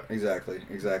going to do it.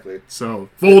 Exactly. So,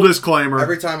 full disclaimer.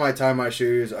 Every time I tie my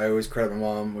shoes, I always credit my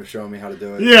mom with showing me how to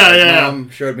do it. Yeah. Mom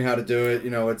showed me how to do it. You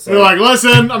know, it's you're like,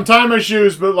 listen, I'm tying my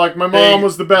shoes, but like my mom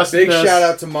was the best. Big shout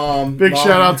out to mom. Big mom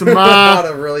shout out to mom. mom. How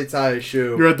to really tie a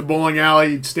shoe. You're at the bowling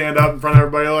alley. You stand up in front of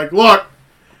everybody. You're like, look,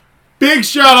 big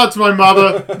shout out to my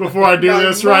mother before I do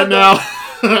this right now.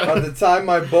 How to tie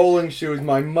my bowling shoes,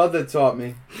 my mother taught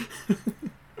me.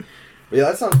 Yeah,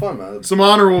 that sounds fun, man. Some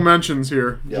honorable mentions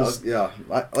here. Yeah,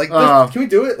 can we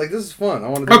do it? Like, this is fun. I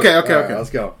want to do it. Okay. Right, let's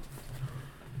go.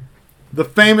 The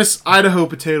famous Idaho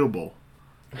Potato Bowl.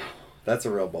 That's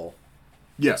a real bowl.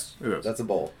 Yes, it is. That's a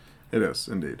bowl. It is,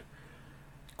 indeed.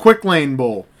 Quick Lane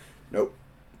Bowl. Nope.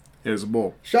 It is a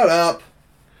bowl. Shut up.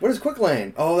 What is Quick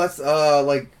Lane? Oh, that's,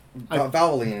 Valvoline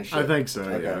and shit. I think so,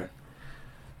 okay.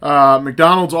 Yeah.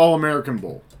 McDonald's All-American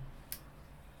Bowl.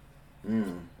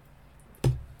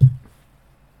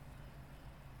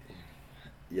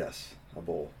 Yes, a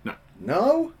bowl. No.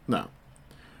 No? No.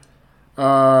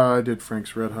 I did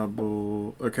Frank's Red Hot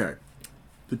Bowl. Okay.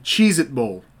 The Cheez-It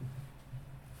Bowl.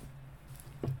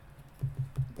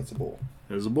 That's a bowl.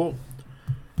 It is a bowl.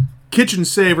 Kitchen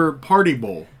Saver Party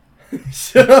Bowl. No,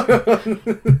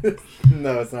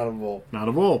 it's not a bowl. Not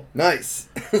a bowl. Nice.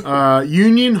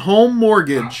 Union Home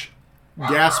Mortgage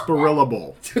Gasparilla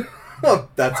Bowl.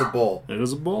 That's a bowl. It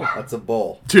is a bowl. That's a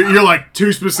bowl. You're like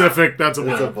too specific. That's a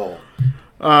bowl. It's a bowl.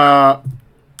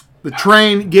 The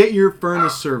Train Get Your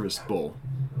Furnace Serviced Bowl.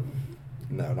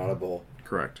 No, not a bowl.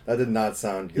 Correct. That did not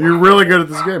sound good. You're really good at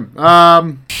this game.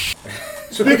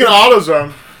 Speaking of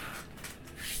AutoZone,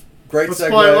 great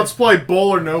segue. Let's play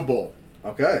bowl or no bowl.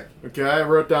 Okay. Okay, I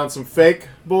wrote down some fake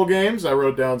bowl games. I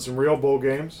wrote down some real bowl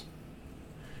games.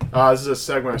 This is a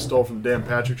segment I stole from the Dan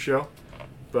Patrick Show.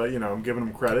 But, I'm giving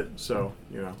them credit, so,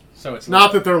 So it's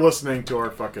not that they're listening to our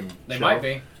fucking They show. might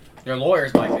be. Their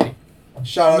lawyers might be.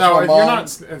 Shout out to my mom.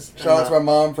 Shout out to my my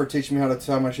mom for teaching me how to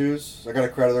tie my shoes. I got to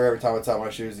credit her every time I tie my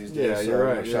shoes these days. Yeah, you're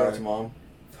right. Shout out to mom.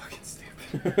 Fucking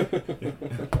stupid.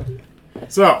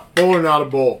 So, bowl or not a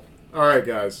bowl. All right,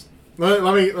 guys.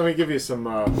 Let me give you some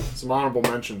honorable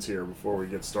mentions here before we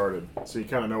get started, so you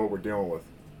kind of know what we're dealing with.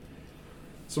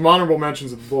 Some honorable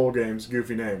mentions of the bowl games,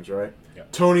 goofy names, right?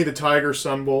 Yep. Tony the Tiger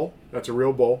Sun Bowl. That's a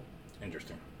real bowl.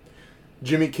 Interesting.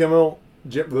 Jimmy Kimmel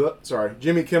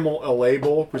LA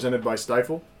Bowl presented by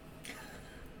Stifel.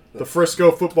 The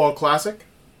Frisco Football Classic.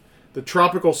 The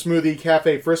Tropical Smoothie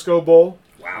Cafe Frisco Bowl.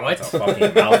 Wow, that's a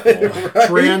fucking mouthful. Right?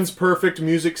 Trans Perfect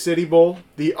Music City Bowl.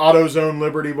 The AutoZone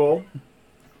Liberty Bowl.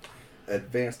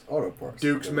 Advanced Auto Parts.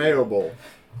 Duke's Mayo Bowl.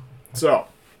 So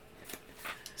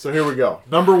here we go.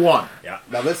 Number one. Yeah.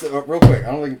 Now this real quick.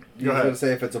 I don't think Go you're ahead. going to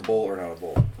say if it's a bowl or not a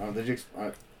bowl. Did you?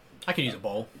 I could use a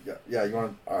bowl. Yeah. You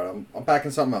want to? All right. I'm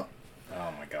packing something up.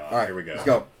 Oh my god. All right. Here we go. Let's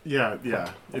go. Yeah.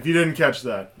 If you didn't catch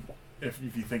that, if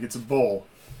you think it's a bowl,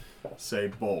 say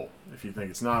bowl. If you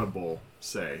think it's not a bowl,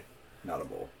 say Not a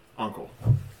bowl. Uncle.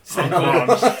 Say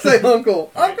uncle. Say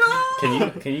uncle.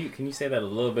 Uncle. Can you say that a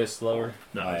little bit slower?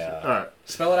 No. My, All right.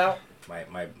 Spell it out.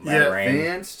 my Yeah, brain.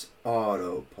 Advanced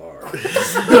Auto Parts.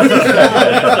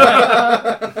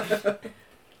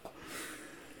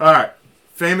 All right.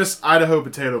 Famous Idaho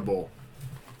potato bowl.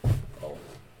 Oh.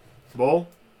 Bowl?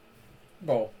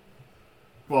 Bowl.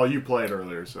 Well, you played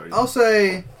earlier, so I'll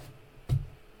say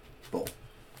bowl.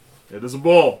 it is a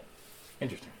bowl.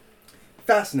 Interesting.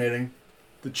 Fascinating.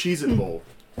 The Cheez-It Bowl.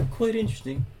 Quite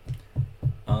interesting.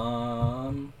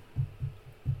 I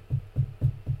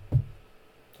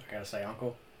gotta say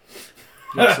uncle.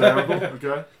 Yes, Uncle.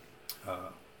 Okay.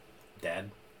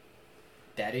 Dad.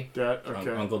 Daddy. Dad.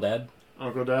 Okay. Uncle Dad.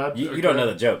 Uncle Dad. You okay. don't know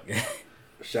the joke.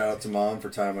 Shout out to Mom for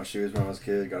tying my shoes when I was a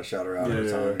kid. Gotta shout her out every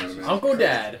Yeah. time. You know what I mean? Uncle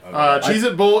Dad.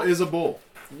 Cheez-It Bowl is a bowl.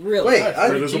 Really? Wait, That's I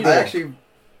pretty It is a cheesy. bowl. actually.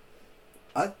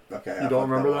 Okay. You don't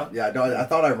remember that? Yeah, I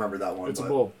thought I remembered that one. It's a but-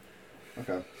 bowl.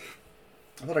 Okay.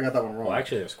 I thought I got that one wrong. Well,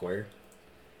 actually, they're square.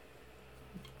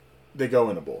 They go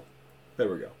in a bowl. There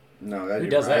we go. No, Who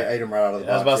does that? I ate them right out of the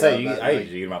box. I was about to say, yeah, I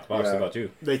usually eat them out the box. yeah. How about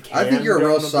you? They can I think you're a go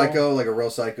real in bowl. psycho, like a real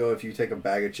psycho, if you take a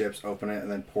bag of chips, open it, and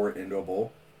then pour it into a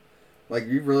bowl. Like,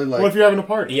 you really like... What if you're having a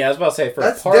party? Yeah, I was about to say, for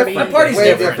That's a party... different. A party's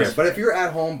Way different. But if you're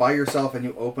at home by yourself and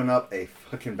you open up a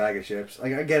fucking bag of chips,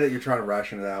 like, I get it, you're trying to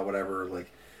ration it out, whatever,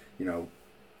 like, you know,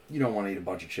 you don't want to eat a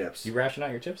bunch of chips. You ration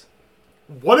out your chips?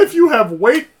 What if you have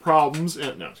weight problems?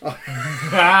 No.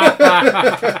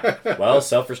 Well,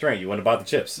 self-restraint. You wouldn't have bought the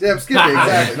chips. Yeah, I'm skipping,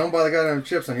 exactly. Don't buy the goddamn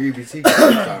chips on your EBT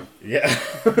card this time. Yeah.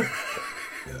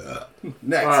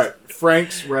 Next. All right.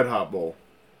 Frank's Red Hot Bowl.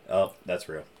 Oh, that's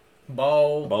real.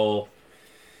 Bowl. Bowl.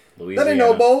 Louisiana. That ain't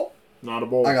no bowl. Not a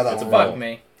bowl. I got that That's one a wrong. Fuck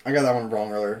me. I got that one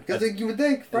wrong earlier. Because you would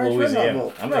think Frank's Red Hot Louisiana.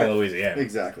 Bowl. I'm Right. thinking Louisiana.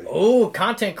 Exactly. Oh,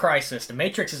 content crisis. The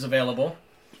Matrix is available.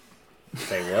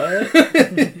 Say what?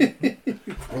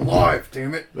 We're live,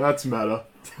 damn it. That's meta.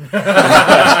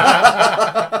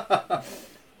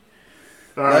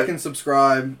 All Like right. and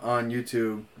subscribe on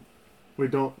YouTube. We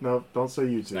don't say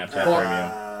YouTube. Snapchat Or-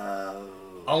 Premium.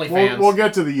 OnlyFans. We'll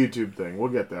get to the YouTube thing.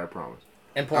 We'll get there, I promise.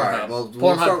 and All Pornhub. right, well,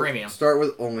 Pornhub Premium. start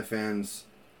with OnlyFans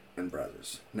and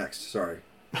browsers. Next, sorry.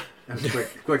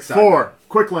 quick side. 4.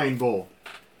 Quick Lane Bowl.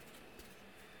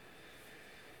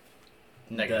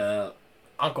 Negative. The,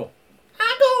 Uncle.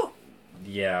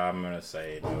 yeah, I'm going to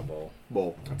say no bowl.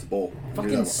 Bowl. That's a bowl.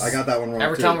 Fucking I got that one wrong.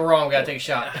 Every too. time we're wrong, we gotta take a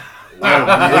shot. We are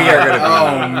going to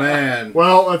Oh man,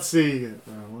 Well, let's see.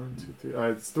 1, 2, 3.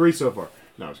 It's 3 so far.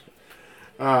 No, I'm just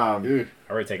kidding. dude.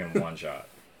 I've already taken one shot.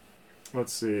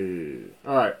 Let's see.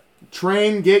 All right.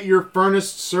 Train Get Your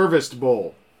Furnace Serviced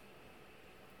Bowl.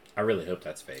 I really hope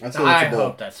that's fake. I say I it's a bowl.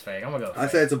 hope that's fake. I'm gonna go. I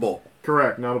Fake. say it's a bowl.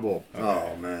 Correct, not a bowl.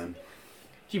 Oh man.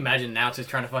 Can you imagine announcers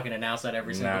trying to fucking announce that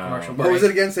every single No. commercial What break? was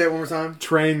it again? Say it one more time.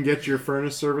 Train Get Your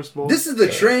Furnace Serviced Bowl. This is the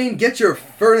Train Get Your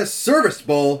Furnace Service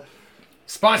Bowl,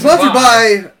 Sponsored sponsored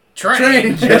by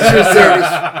Train.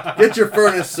 Get Your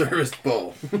Furnace Serviced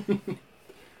Bowl.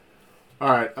 All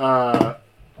right.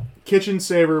 Kitchen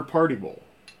Saver Party Bowl.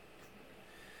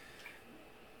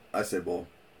 I say bowl.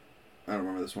 I don't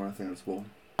remember this one. I think it's bowl.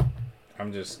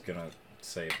 I'm just going to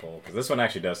say bowl. Because this one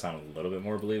actually does sound a little bit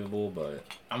more believable, but...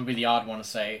 I'm gonna be the odd one to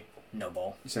say no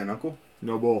bowl. You saying uncle?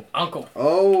 No bowl. Uncle.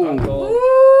 Oh. Uncle.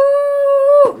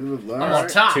 All I'm on right.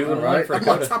 top. 2 and All 1 right. for I'm on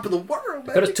Dakota. top of the world,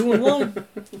 Dakota's baby. 2 and 1.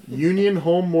 Union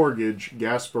Home Mortgage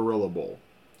Gasparilla Bowl.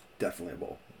 Definitely a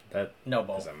bowl. That No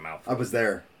bowl. is a mouthful. I was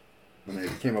there when they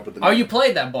came up with the Oh, you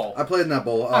played that bowl. I played in that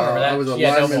bowl. I remember that. I was a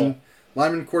Yeah, no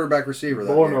lineman, quarterback, receiver.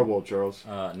 That Bowl or game. no bowl, Charles?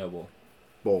 No bowl.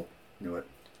 Bowl. Knew it.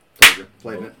 Told you.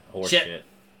 Played in it. Horse Shit. shit.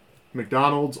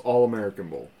 McDonald's All American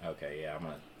Bowl. Okay, yeah, I'm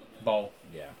gonna... Bowl.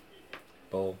 Yeah.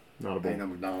 Bowl. Not a bowl. Ain't no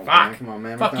McDonald's. Fuck. Man. Come on,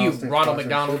 man. Fuck McDonald's you, takes Ronald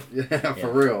sponsorship. McDonald. Yeah,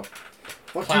 for real.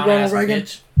 Fuck you, Clown Ronald ass Reagan.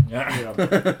 bitch. Yeah.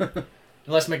 Yeah.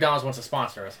 Unless McDonald's wants to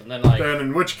sponsor us, and then like Then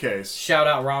in which case, shout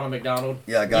out Ronald McDonald.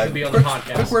 Yeah, You guys. can be on the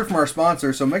podcast. Quick word from our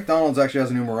sponsor. So McDonald's actually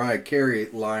has a new Mariah Carey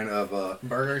line of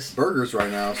Burgers. burgers right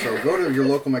now. So go to your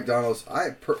local McDonald's.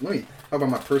 Let me talk about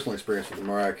my personal experience with the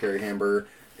Mariah Carey hamburger.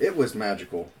 It was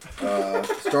magical.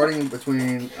 Starting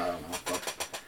between, I don't know, fuck,